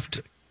Croft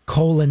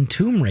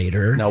Tomb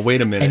Raider. Now,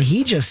 wait a minute. And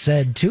he just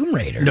said Tomb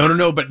Raider.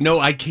 No,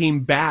 I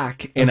came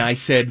back and I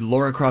said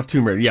Lara Croft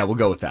Tomb Raider. Yeah, we'll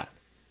go with that.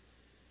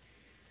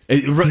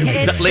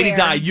 Lady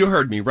Di, you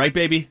heard me, right,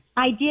 baby?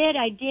 I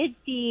did,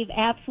 Steve.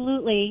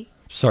 Absolutely.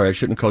 Sorry, I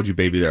shouldn't have called you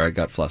baby there. I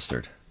got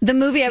flustered. The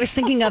movie I was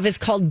thinking of is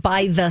called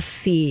By the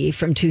Sea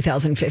from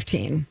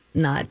 2015.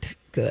 Not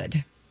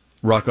good.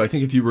 Rocco, I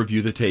think if you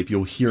review the tape,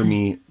 you'll hear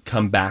me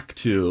come back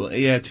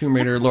to, Tomb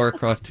Raider, Lara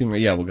Croft, Tomb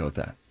Raider. Yeah, we'll go with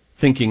that.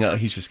 Thinking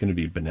he's just going to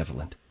be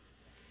benevolent.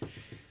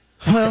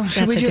 Well,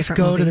 should we just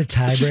go to the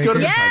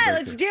tiebreaker? Yeah,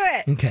 let's do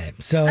it. Okay,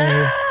 so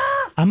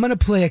I'm going to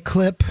play a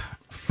clip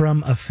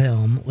from a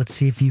film. Let's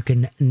see if you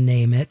can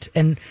name it.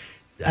 And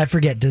I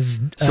forget, does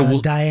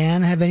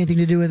Diane have anything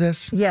to do with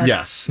this?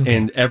 Yes. Okay.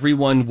 And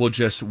everyone will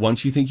just,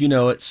 once you think you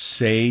know it,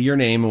 say your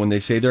name. And when they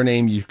say their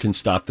name, you can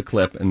stop the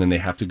clip. And then they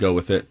have to go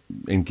with it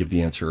and give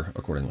the answer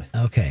accordingly.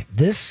 Okay.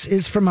 This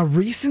is from a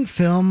recent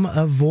film,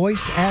 a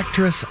voice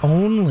actress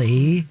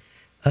only.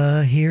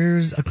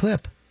 Here's a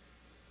clip.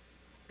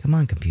 Come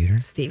on, computer.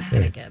 Steve's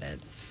going to get it.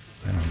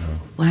 I don't know.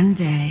 One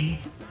day,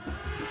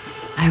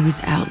 I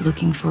was out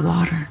looking for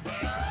water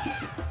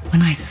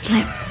when I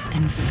slipped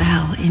and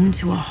fell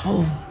into a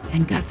hole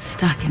and got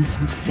stuck in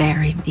some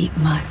very deep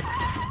mud.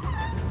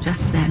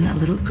 Just then, a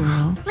little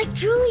girl... Like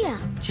Julia.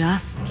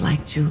 Just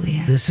like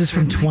Julia. This is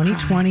from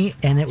 2020,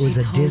 and it was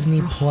a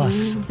Disney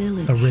Plus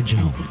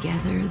original. And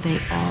together, they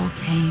all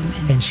came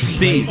and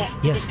Steve.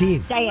 Yes,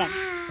 Steve. Diane.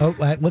 Oh,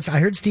 I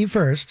heard Steve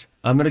first.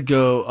 I'm going to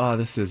go,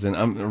 this isn't.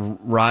 I'm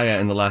Raya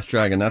and the Last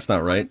Dragon. That's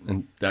not right.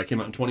 And that came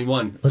out in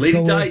 21.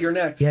 Lady Di, you're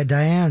next. Yeah,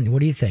 Diane, what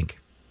do you think?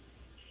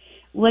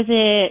 Was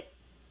it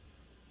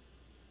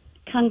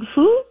Kung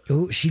Fu?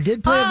 Oh, she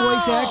did play a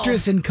voice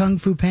actress in Kung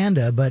Fu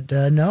Panda, but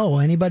no.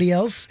 Anybody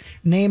else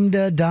named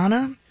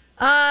Donna?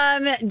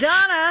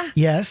 Donna.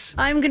 Yes.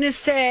 I'm going to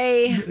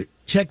say...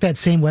 Check that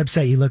same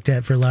website you looked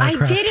at for Lara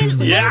Croft. I didn't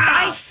look.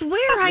 I swear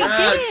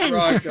I didn't.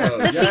 Rocco.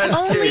 That's the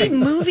only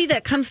movie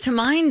that comes to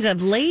mind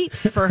of late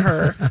for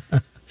her.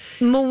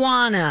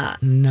 Moana.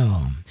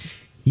 No.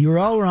 You were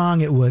all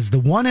wrong. It was the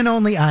one and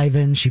only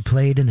Ivan. She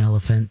played an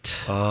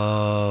elephant.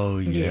 Oh,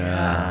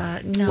 yeah.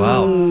 No.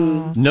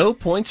 Wow. No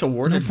points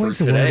awarded for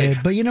today.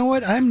 But you know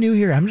what? I'm new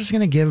here. I'm just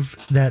going to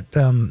give that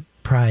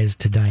prize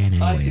to Diane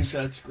anyways. I think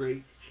that's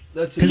great.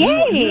 Because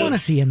you want to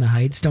see In the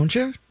Heights, don't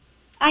you?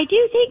 I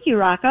do. Thank you,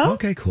 Rocco.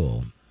 Okay,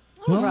 cool.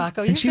 Well,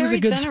 Rocco, and she was a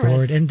good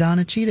sport, and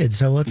Donna cheated,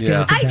 so let's give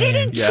it to Diane. I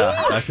didn't cheat.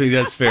 Yeah, I think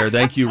that's fair.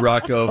 Thank you,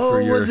 Rocco,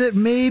 for your... was it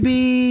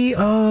maybe...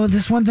 Oh,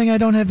 this one thing I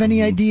don't have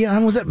any idea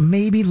on. Was it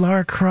maybe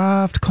Lara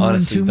Croft,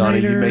 Honestly, Tomb Donna,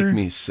 Raider? you make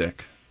me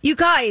sick. You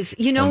guys,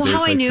 you know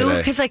how I knew?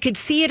 Because I could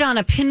see it on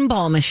a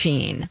pinball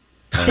machine.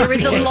 There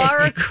was a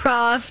Lara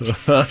Croft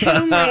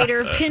Tomb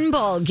Raider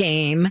pinball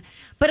game,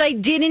 but I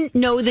didn't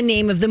know the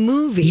name of the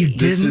movie. You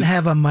didn't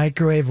have a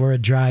microwave or a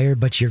dryer,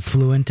 but you're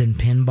fluent in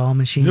pinball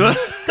machines?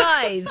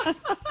 Guys,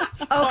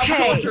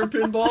 okay. Culture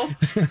pinball?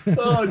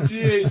 Oh,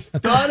 jeez.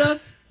 Donna,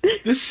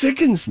 this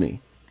sickens me.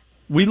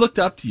 We looked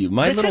up to you.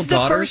 My This little is the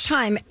daughters first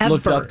time ever.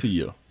 looked up to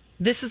you.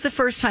 This is the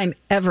first time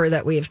ever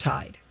that we have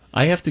tied.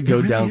 I have to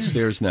go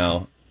downstairs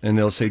now, and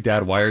they'll say,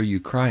 Dad, why are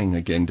you crying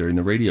again during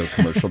the radio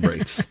commercial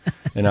breaks?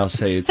 And I'll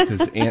say, it's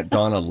because Aunt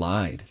Donna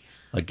lied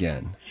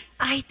again.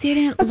 I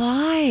didn't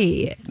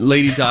lie.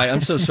 Lady Di,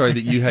 I'm so sorry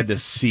that you had to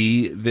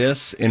see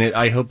this, and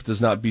I hope it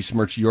does not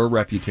besmirch your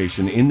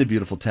reputation in the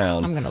beautiful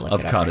town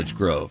of Cottage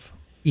Grove.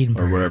 Eden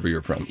Prairie. Or wherever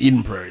you're from.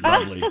 Eden Prairie,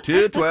 lovely.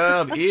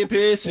 212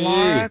 EPC.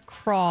 Lara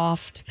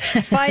Croft.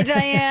 Bye,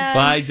 Diane.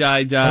 Bye,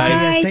 Di.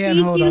 Okay, stay on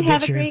hold. I'll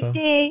Have get a your great info.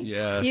 day.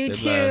 Yes, You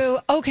stay too.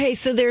 blessed. Okay,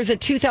 so there's a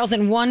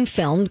 2001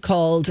 film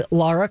called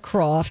Lara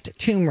Croft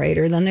Tomb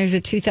Raider. Then there's a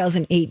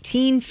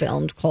 2018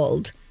 film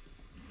called,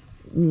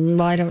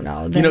 I don't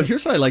know.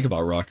 Here's what I like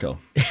about Rocco.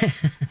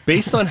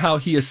 Based on how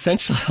he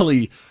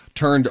essentially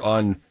turned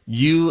on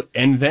you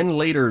and then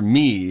later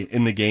me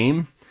in the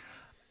game,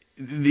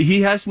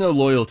 he has no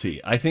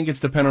loyalty. I think it's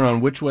dependent on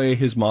which way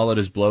his mullet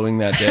is blowing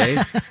that day.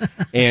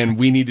 And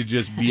we need to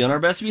just be on our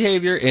best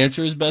behavior,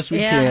 answer as best we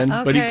can.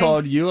 Okay. But he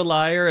called you a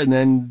liar and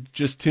then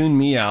just tuned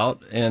me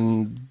out.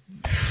 And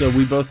so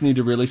we both need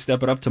to really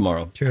step it up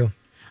tomorrow. True.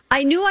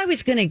 I knew I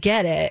was going to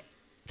get it.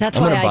 That's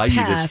I'm why going to buy I you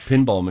passed. this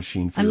pinball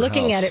machine for I'm your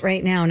looking house. at it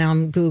right now. Now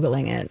I'm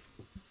Googling it.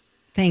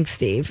 Thanks,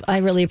 Steve. I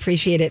really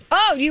appreciate it.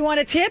 Oh, do you want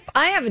a tip?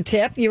 I have a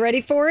tip. You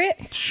ready for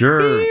it?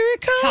 Sure. Here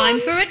it comes. Time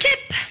for a tip.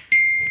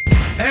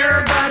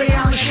 Everybody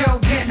on the show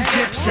getting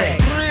tipsy.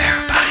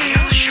 Everybody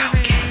on the show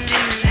getting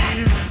tipsy.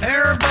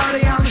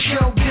 Everybody on the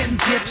show getting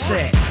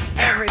tipsy.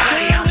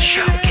 Everybody on the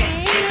show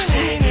getting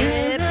tipsy.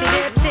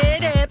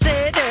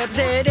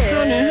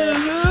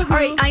 All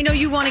right, I know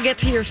you want to get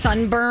to your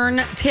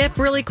sunburn tip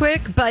really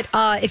quick, but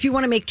if you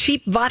want to make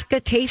cheap vodka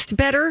taste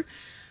better,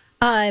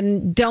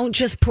 don't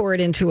just pour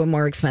it into a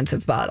more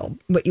expensive bottle.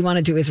 What you want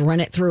to do is run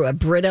it through a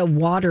Brita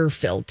water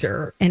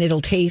filter, and it'll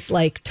taste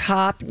like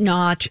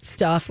top-notch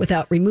stuff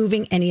without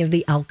removing any of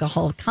the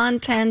alcohol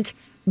content.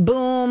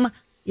 Boom.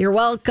 You're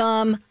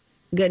welcome.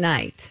 Good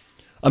night.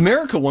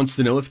 America wants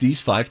to know if these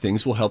 5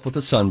 things will help with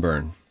a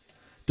sunburn.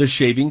 Does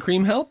shaving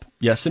cream help?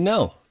 Yes and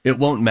no. It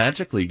won't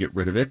magically get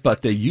rid of it,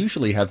 but they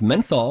usually have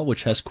menthol,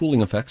 which has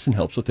cooling effects and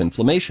helps with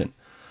inflammation.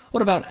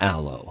 What about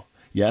aloe?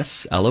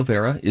 Yes, aloe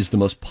vera is the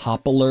most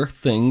popular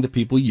thing that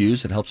people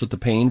use. It helps with the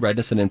pain,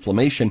 redness, and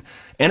inflammation,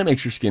 and it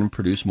makes your skin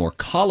produce more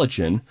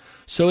collagen,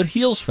 so it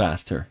heals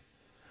faster.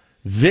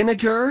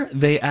 Vinegar,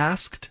 they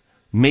asked,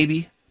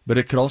 maybe, but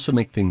it could also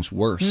make things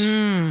worse.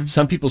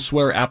 Some people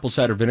swear apple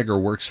cider vinegar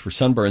works for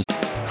sunburns.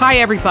 Hi,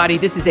 everybody.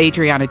 This is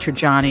Adriana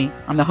Trajani.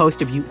 I'm the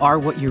host of You Are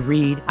What You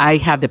Read. I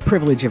have the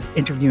privilege of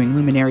interviewing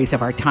luminaries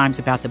of our times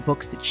about the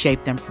books that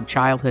shaped them from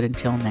childhood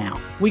until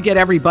now. We get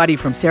everybody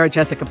from Sarah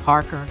Jessica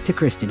Parker to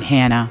Kristen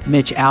Hanna,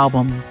 Mitch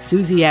Albom,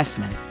 Susie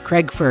Essman,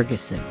 Craig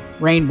Ferguson,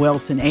 Rainn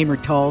Wilson, Amor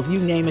Tolls, you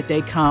name it,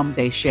 they come,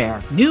 they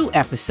share. New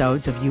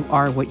episodes of You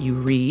Are What You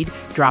Read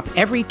drop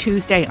every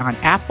Tuesday on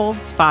Apple,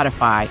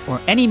 Spotify, or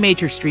any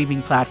major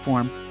streaming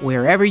platform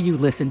wherever you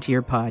listen to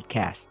your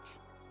podcasts.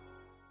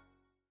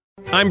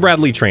 I'm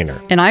Bradley Trainer.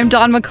 And I'm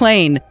Don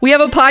McClain. We have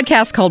a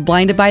podcast called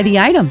Blinded by the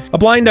Item. A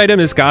blind item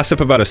is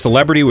gossip about a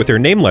celebrity with their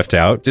name left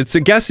out. It's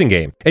a guessing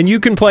game, and you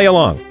can play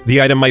along.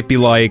 The item might be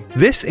like,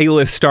 this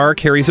A-list star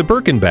carries a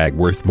Birkin bag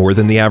worth more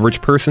than the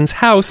average person's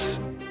house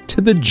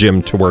to the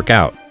gym to work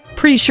out.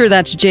 Pretty sure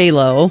that's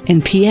J-Lo.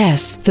 And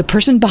P.S. the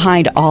person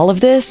behind all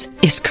of this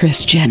is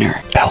Kris Jenner,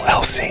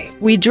 LLC.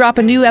 We drop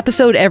a new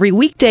episode every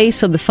weekday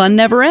so the fun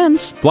never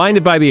ends.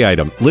 Blinded by the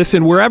Item.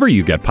 Listen wherever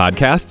you get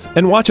podcasts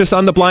and watch us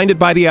on the Blinded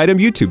by the Item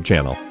YouTube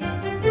channel.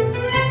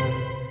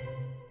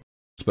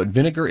 But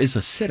vinegar is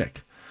acidic,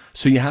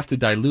 so you have to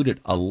dilute it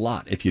a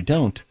lot. If you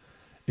don't,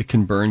 it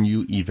can burn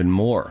you even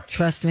more.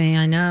 Trust me,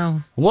 I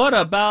know. What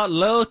about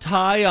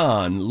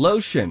Lotion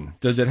lotion?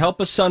 Does it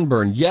help a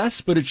sunburn? Yes,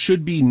 but it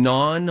should be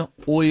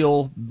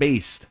non-oil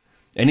based.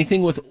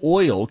 Anything with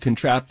oil can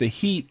trap the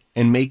heat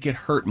and make it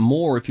hurt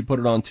more if you put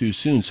it on too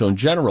soon. So in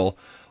general,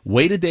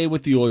 wait a day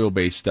with the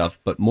oil-based stuff,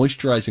 but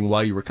moisturizing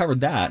while you recover,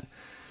 that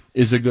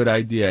is a good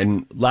idea.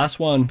 And last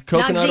one,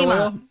 coconut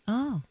oil.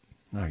 Oh.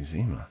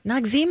 Noxzema.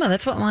 Noxzema,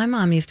 that's what my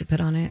mom used to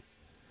put on it.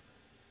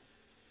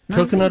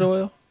 Coconut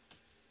oil?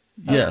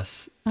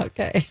 Yes.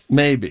 Okay.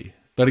 Maybe.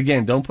 But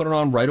again, don't put it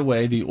on right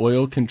away. The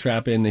oil can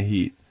trap in the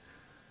heat.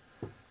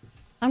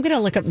 I'm going to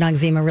look up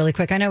Noxzema really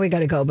quick. I know we got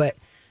to go, but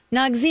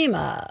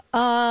Noxzema.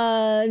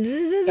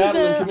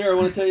 Adeline, come here. I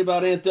want to tell you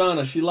about Aunt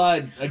Donna. She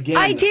lied again.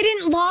 I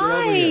didn't Get over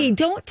lie. here.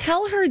 Don't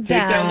tell her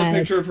that. Take down the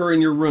picture of her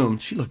in your room.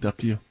 She looked up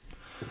to you.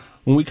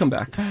 When we come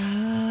back,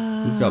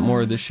 we've got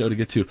more of this show to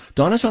get to.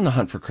 Donna's on the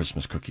hunt for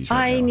Christmas cookies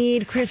right I now.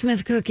 need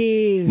Christmas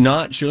cookies. She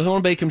doesn't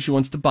want to bake them. She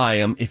wants to buy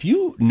them. If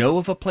you know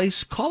of a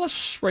place, call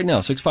us right now,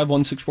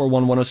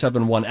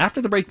 651-641-1071.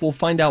 After the break, we'll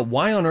find out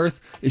why on earth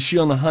is she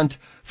on the hunt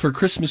for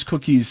Christmas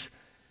cookies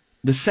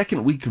the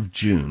second week of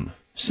June.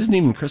 This isn't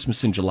even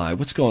Christmas in July.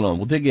 What's going on?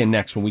 We'll dig in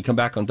next when we come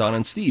back on Donna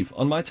and Steve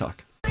on My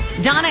Talk.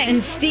 Donna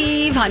and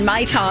Steve on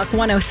My Talk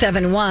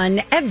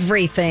 1071,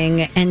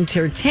 Everything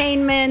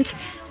Entertainment.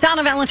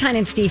 Donna Valentine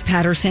and Steve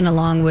Patterson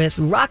along with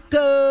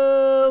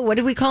Rocco. What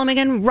did we call him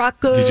again?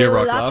 Rocco DJ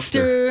Rock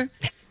Lobster.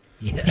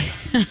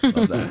 Yes.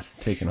 Love that.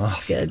 Taking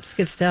off. It's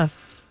good stuff.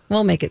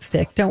 We'll make it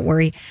stick. Don't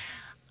worry.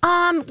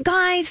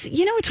 Guys,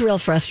 you know it's real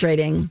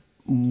frustrating.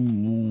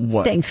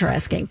 What? Thanks for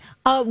asking.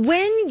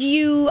 When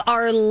you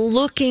are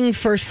looking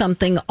for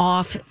something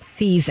off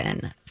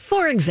season,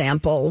 for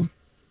example,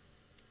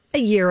 a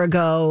year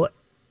ago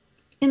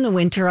in the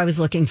winter, I was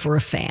looking for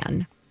a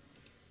fan.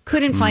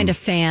 Couldn't find a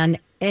fan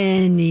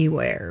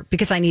anywhere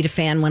because I need a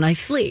fan when I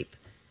sleep.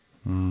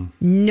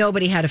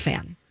 Nobody had a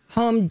fan.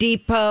 Home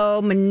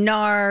Depot,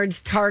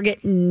 Menards,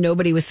 Target,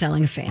 nobody was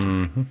selling a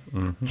fan.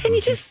 Can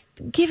you just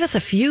give us a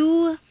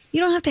few? You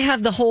don't have to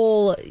have the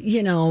whole,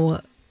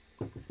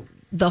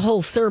 the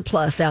whole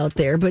surplus out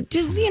there, but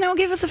just,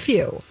 give us a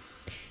few.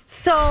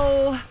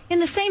 So, in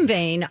the same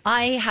vein,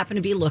 I happen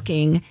to be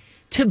looking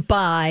to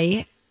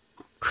buy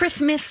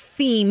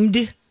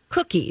Christmas-themed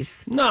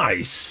cookies.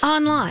 Nice.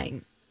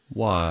 Online.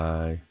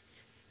 Why?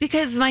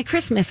 Because my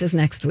Christmas is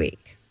next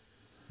week.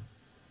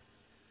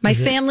 My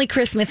family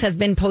Christmas has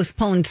been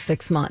postponed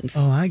 6 months.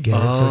 Oh, I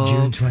get it. So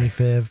June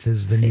 25th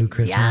is the new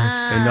Christmas.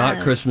 Yes. And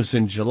not Christmas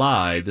in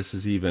July. This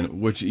is even,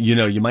 which,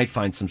 you might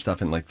find some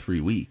stuff in like 3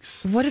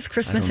 weeks. What is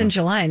Christmas in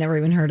July? I never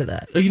even heard of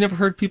that. Oh, you never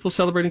heard people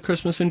celebrating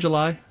Christmas in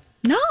July?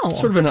 No.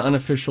 Sort of an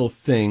unofficial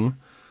thing,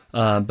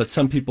 but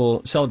some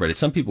people celebrate it.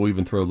 Some people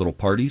even throw little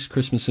parties,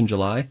 Christmas in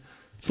July.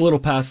 It's a little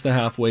past the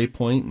halfway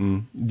point,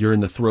 and you're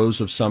in the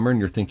throes of summer, and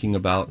you're thinking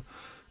about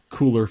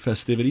cooler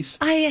festivities.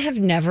 I have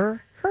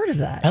never heard of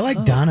that. I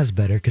like Donna's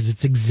better because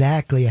it's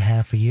exactly a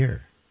half a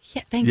year.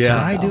 Yeah, thanks. Yeah.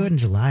 For I do it in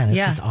July. That's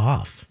just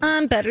off.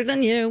 I'm better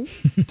than you.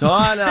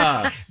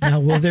 Donna! Now,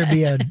 will there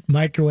be a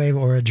microwave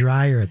or a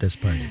dryer at this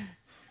party?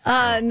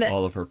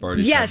 All of her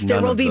parties. Yes, have there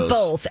none will of be those.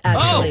 both,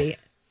 actually.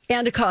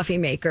 And a coffee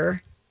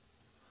maker.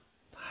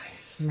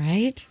 Nice.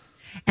 Right?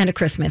 And a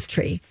Christmas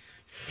tree.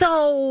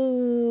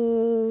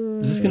 So.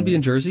 Is this going to be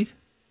in Jersey?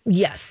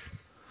 Yes.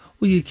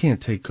 Well, you can't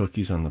take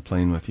cookies on the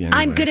plane with you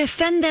anyway. I'm going to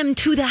send them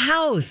to the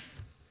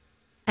house.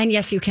 And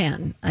yes, you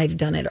can. I've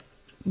done it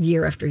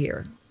year after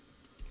year.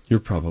 You're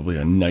probably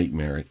a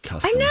nightmare at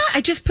customs. I'm not. I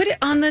just put it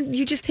on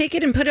you just take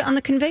it and put it on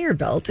the conveyor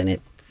belt and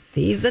it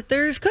sees that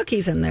there's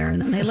cookies in there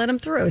and then they let them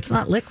through. It's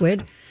not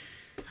liquid.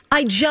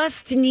 I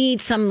just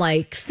need some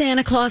like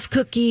Santa Claus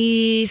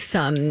cookies,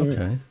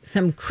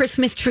 some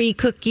Christmas tree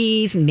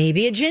cookies,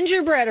 maybe a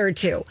gingerbread or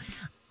two.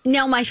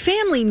 Now, my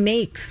family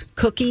makes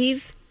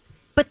cookies,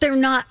 but they're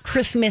not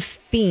Christmas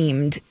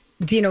themed.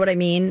 Do you know what I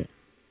mean?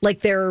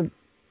 Like they're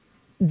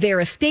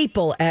a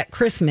staple at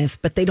Christmas,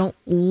 but they don't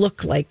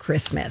look like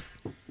Christmas.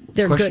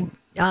 They're Question?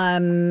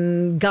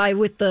 good. Guy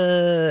with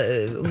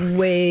the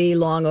way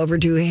long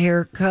overdue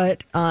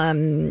haircut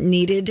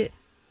needed,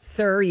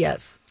 sir,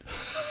 yes.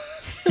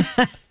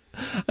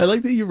 I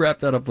like that you wrap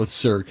that up with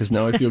sir, because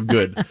now I feel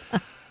good.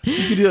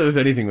 You can do that with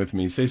anything with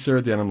me. Say sir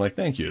at the end. I'm like,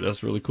 thank you.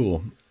 That's really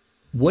cool.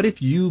 What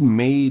if you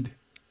made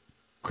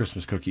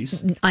Christmas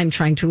cookies? I'm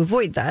trying to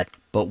avoid that.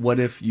 But what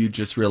if you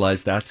just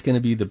realize that's going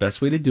to be the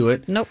best way to do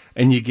it? Nope.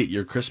 And you get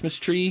your Christmas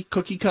tree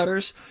cookie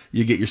cutters,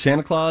 you get your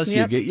Santa Claus,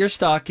 you get your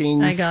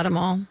stockings. I got them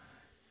all.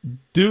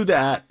 Do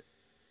that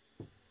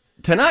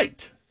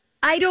tonight.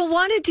 I don't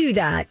want to do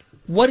that.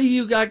 What do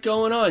you got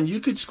going on? You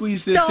could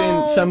squeeze this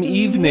in some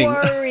evening.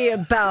 Don't worry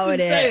about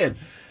it. Saying.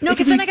 No, It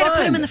could because then be I got to put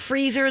fun. them in the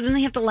freezer. Then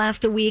they have to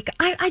last a week.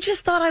 I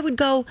just thought I would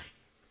go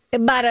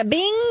bada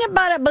bing,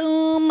 bada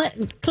boom,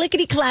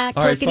 clickety clack,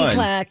 All right, clickety fine.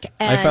 clack.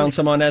 I found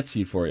some on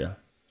Etsy for you.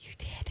 You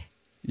did?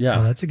 Yeah.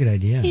 Oh, that's a good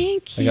idea.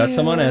 Thank you. I got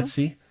some on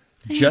Etsy.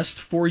 Just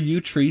for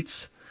you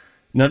treats.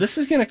 Now, this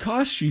is going to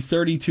cost you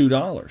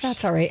 $32.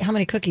 That's all right. How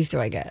many cookies do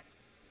I get?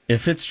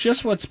 If it's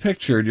just what's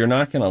pictured, you're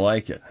not going to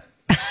like it.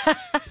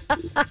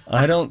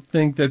 I don't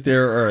think that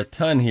there are a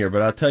ton here,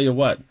 but I'll tell you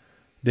what.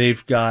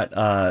 They've got,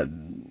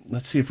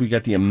 let's see if we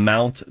got the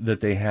amount that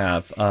they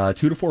have.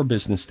 2 to 4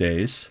 business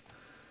days.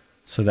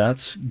 So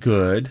that's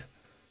good.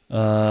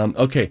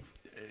 Okay.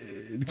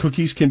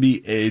 Cookies can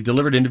be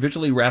delivered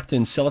individually, wrapped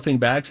in cellophane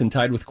bags, and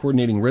tied with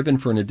coordinating ribbon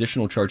for an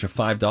additional charge of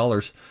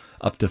 $5.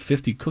 Up to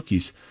 50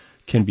 cookies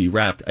can be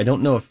wrapped. I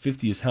don't know if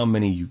 50 is how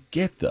many you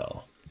get,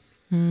 though.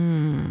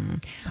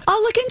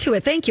 I'll look into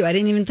it. Thank you. I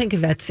didn't even think of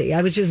Etsy.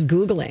 I was just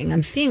Googling.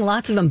 I'm seeing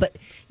lots of them, but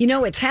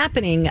it's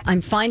happening. I'm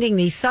finding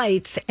these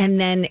sites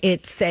and then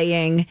it's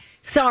saying,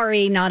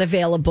 sorry, not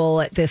available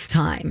at this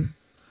time.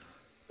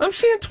 I'm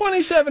seeing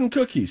 27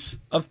 cookies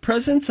of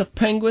presents of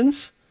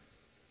penguins.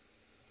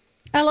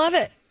 I love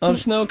it. Of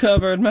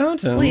snow-covered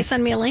mountains. Will you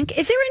send me a link?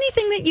 Is there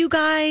anything that you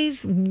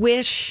guys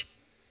wish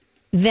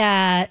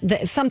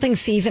that something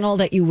seasonal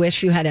that you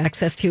wish you had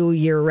access to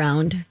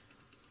year-round?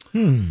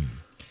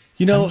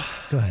 Go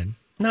ahead.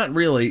 Not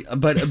really,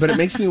 but it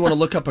makes me want to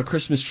look up a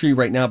Christmas tree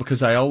right now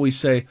because I always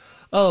say,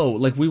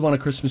 we want a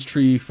Christmas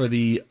tree for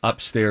the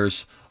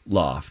upstairs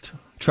loft,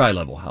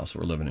 tri-level house that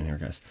we're living in here,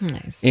 guys.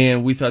 Nice.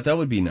 And we thought that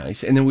would be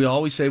nice. And then we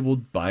always say we'll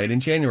buy it in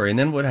January. And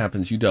then what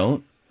happens? You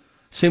don't.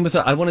 Same with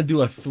I want to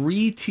do a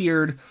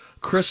 3-tiered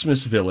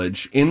Christmas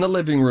village in the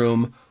living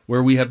room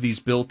where we have these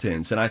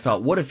built-ins. And I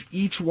thought, what if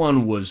each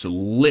one was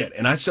lit?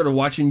 And I started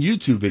watching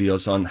YouTube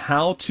videos on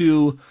how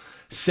to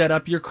set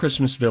up your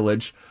Christmas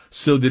village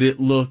so that it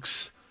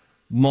looks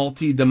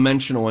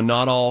multi-dimensional and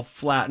not all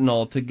flat and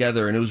all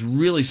together. And it was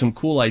really some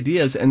cool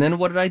ideas. And then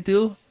what did I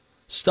do?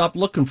 Stop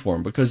looking for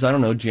them because, I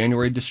don't know,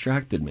 January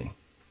distracted me.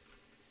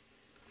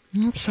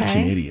 Okay. Such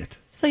an idiot.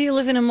 So you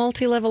live in a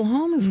multi-level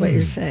home is what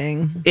you're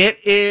saying. It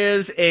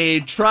is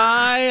a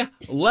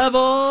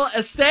tri-level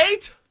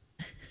estate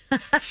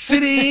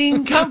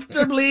sitting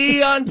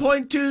comfortably on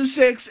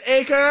 0.26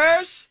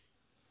 acres.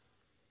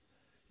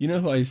 You know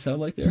who I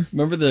sound like there?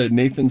 Remember the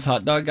Nathan's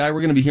Hot Dog guy?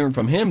 We're going to be hearing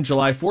from him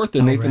July 4th,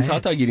 the Nathan's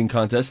Hot Dog eating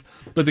contest.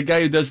 But the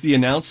guy who does the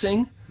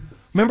announcing,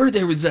 remember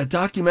there was that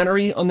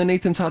documentary on the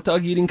Nathan's Hot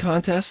Dog eating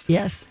contest?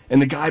 Yes.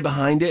 And the guy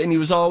behind it, and he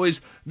was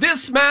always,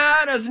 this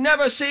man has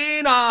never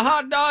seen a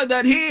hot dog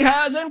that he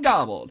hasn't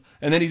gobbled.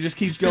 And then he just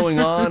keeps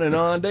going on and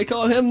on. They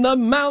call him the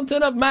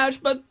mountain of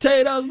mashed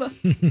potatoes.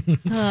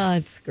 Oh,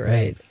 it's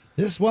great.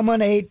 This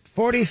woman ate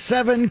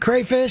 47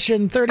 crayfish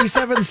in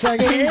 37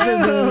 seconds.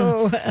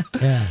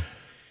 Yeah.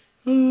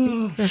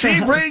 She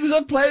brings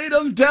a plate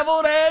of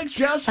deviled eggs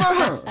just for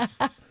her.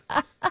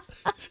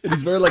 And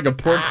he's wearing like a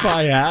pork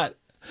pie hat.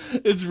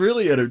 It's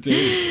really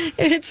entertaining.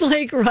 It's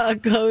like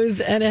Rocco's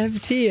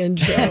NFT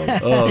intro.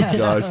 Oh,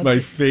 gosh. My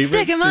favorite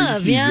Stick 'em thing up,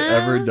 he's yeah?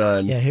 ever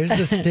done. Yeah, here's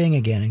the sting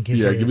again. In case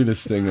Yeah, give me the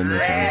sting one more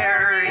time.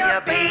 There you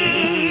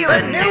be.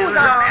 The news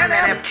on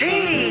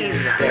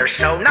NFTs. They're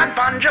so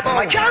non-fungible.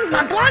 My John's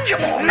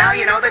non-plungible. Now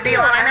you know the deal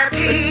on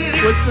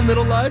NFTs. What's the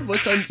middle line?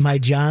 What's on? My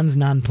John's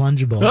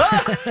non-plungible.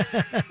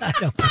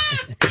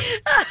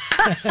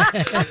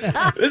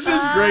 This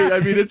is great.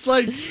 I mean, it's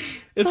like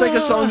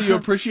a song that you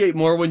appreciate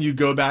more when you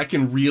go back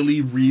and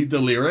really read the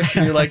lyrics,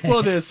 and you're like,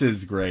 well, this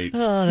is great.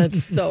 Oh,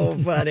 that's so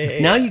funny.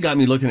 Now you got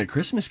me looking at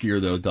Christmas gear,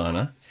 though,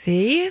 Donna.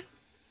 See?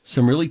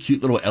 Some really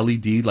cute little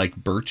LED, like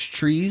birch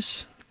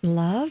trees.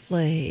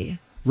 Lovely.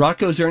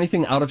 Rocco, is there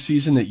anything out of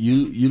season that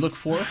you look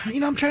for? You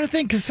know, I'm trying to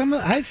think because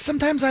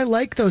sometimes I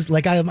like those.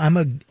 Like I'm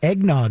a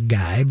eggnog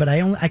guy, but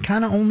I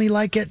kind of only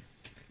like it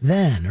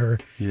then, or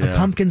a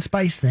pumpkin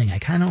spice thing. I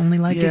kind of only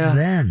like it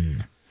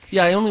then.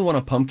 Yeah, I only want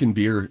a pumpkin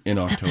beer in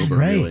October.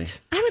 Right. Really.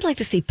 I would like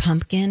to see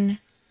pumpkin.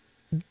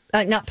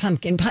 Not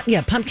pumpkin.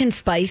 Pumpkin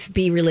spice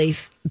be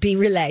released. Be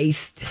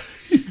replaced.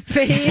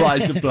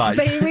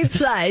 Be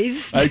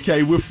replaced.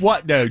 Okay, with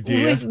what now,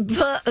 dear? With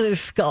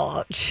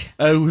butterscotch.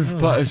 Oh, with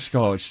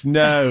butterscotch.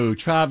 No,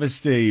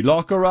 travesty.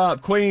 Lock her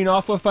up. Queen,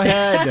 off with her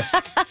head.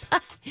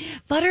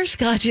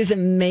 Butterscotch is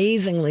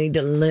amazingly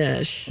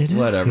delish. It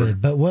is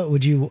good, but what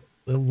would you...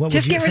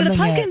 Just get rid of the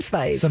pumpkin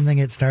spice. Something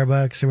at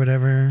Starbucks or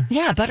whatever.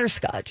 Yeah,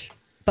 butterscotch.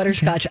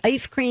 Butterscotch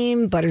ice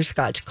cream,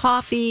 butterscotch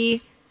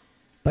coffee,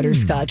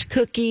 butterscotch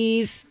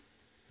cookies.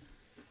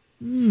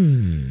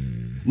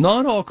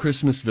 Not all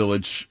Christmas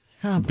Village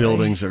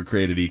buildings are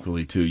created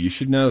equally, too. You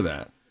should know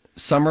that.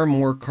 Some are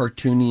more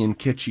cartoony and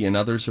kitschy, and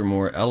others are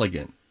more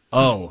elegant.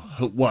 Oh,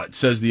 what?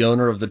 Says the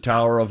owner of the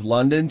Tower of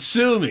London.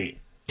 Sue me.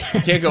 I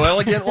can't go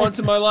elegant once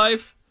in my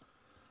life.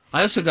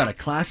 I also got a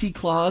classy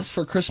clause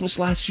for Christmas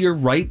last year,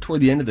 right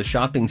toward the end of the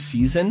shopping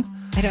season.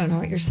 I don't know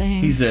what you're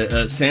saying. He's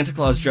a Santa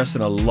Claus dressed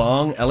in a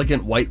long,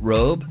 elegant white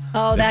robe.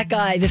 Oh, that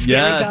guy, the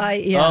scary guy.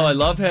 Yeah. Oh, I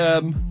love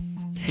him.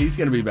 He's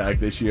going to be back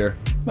this year.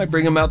 Might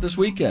bring him out this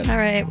weekend. All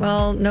right.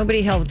 Well,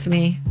 nobody helped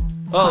me.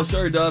 Oh,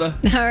 sorry, Donna.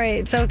 All right.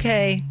 It's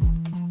okay.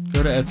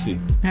 Go to Etsy.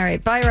 All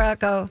right. Bye,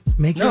 Rocco.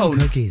 Make your own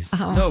cookies.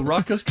 No,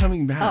 Rocco's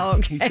coming back. Oh,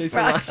 okay, he stays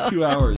for the Rocco. last 2 hours.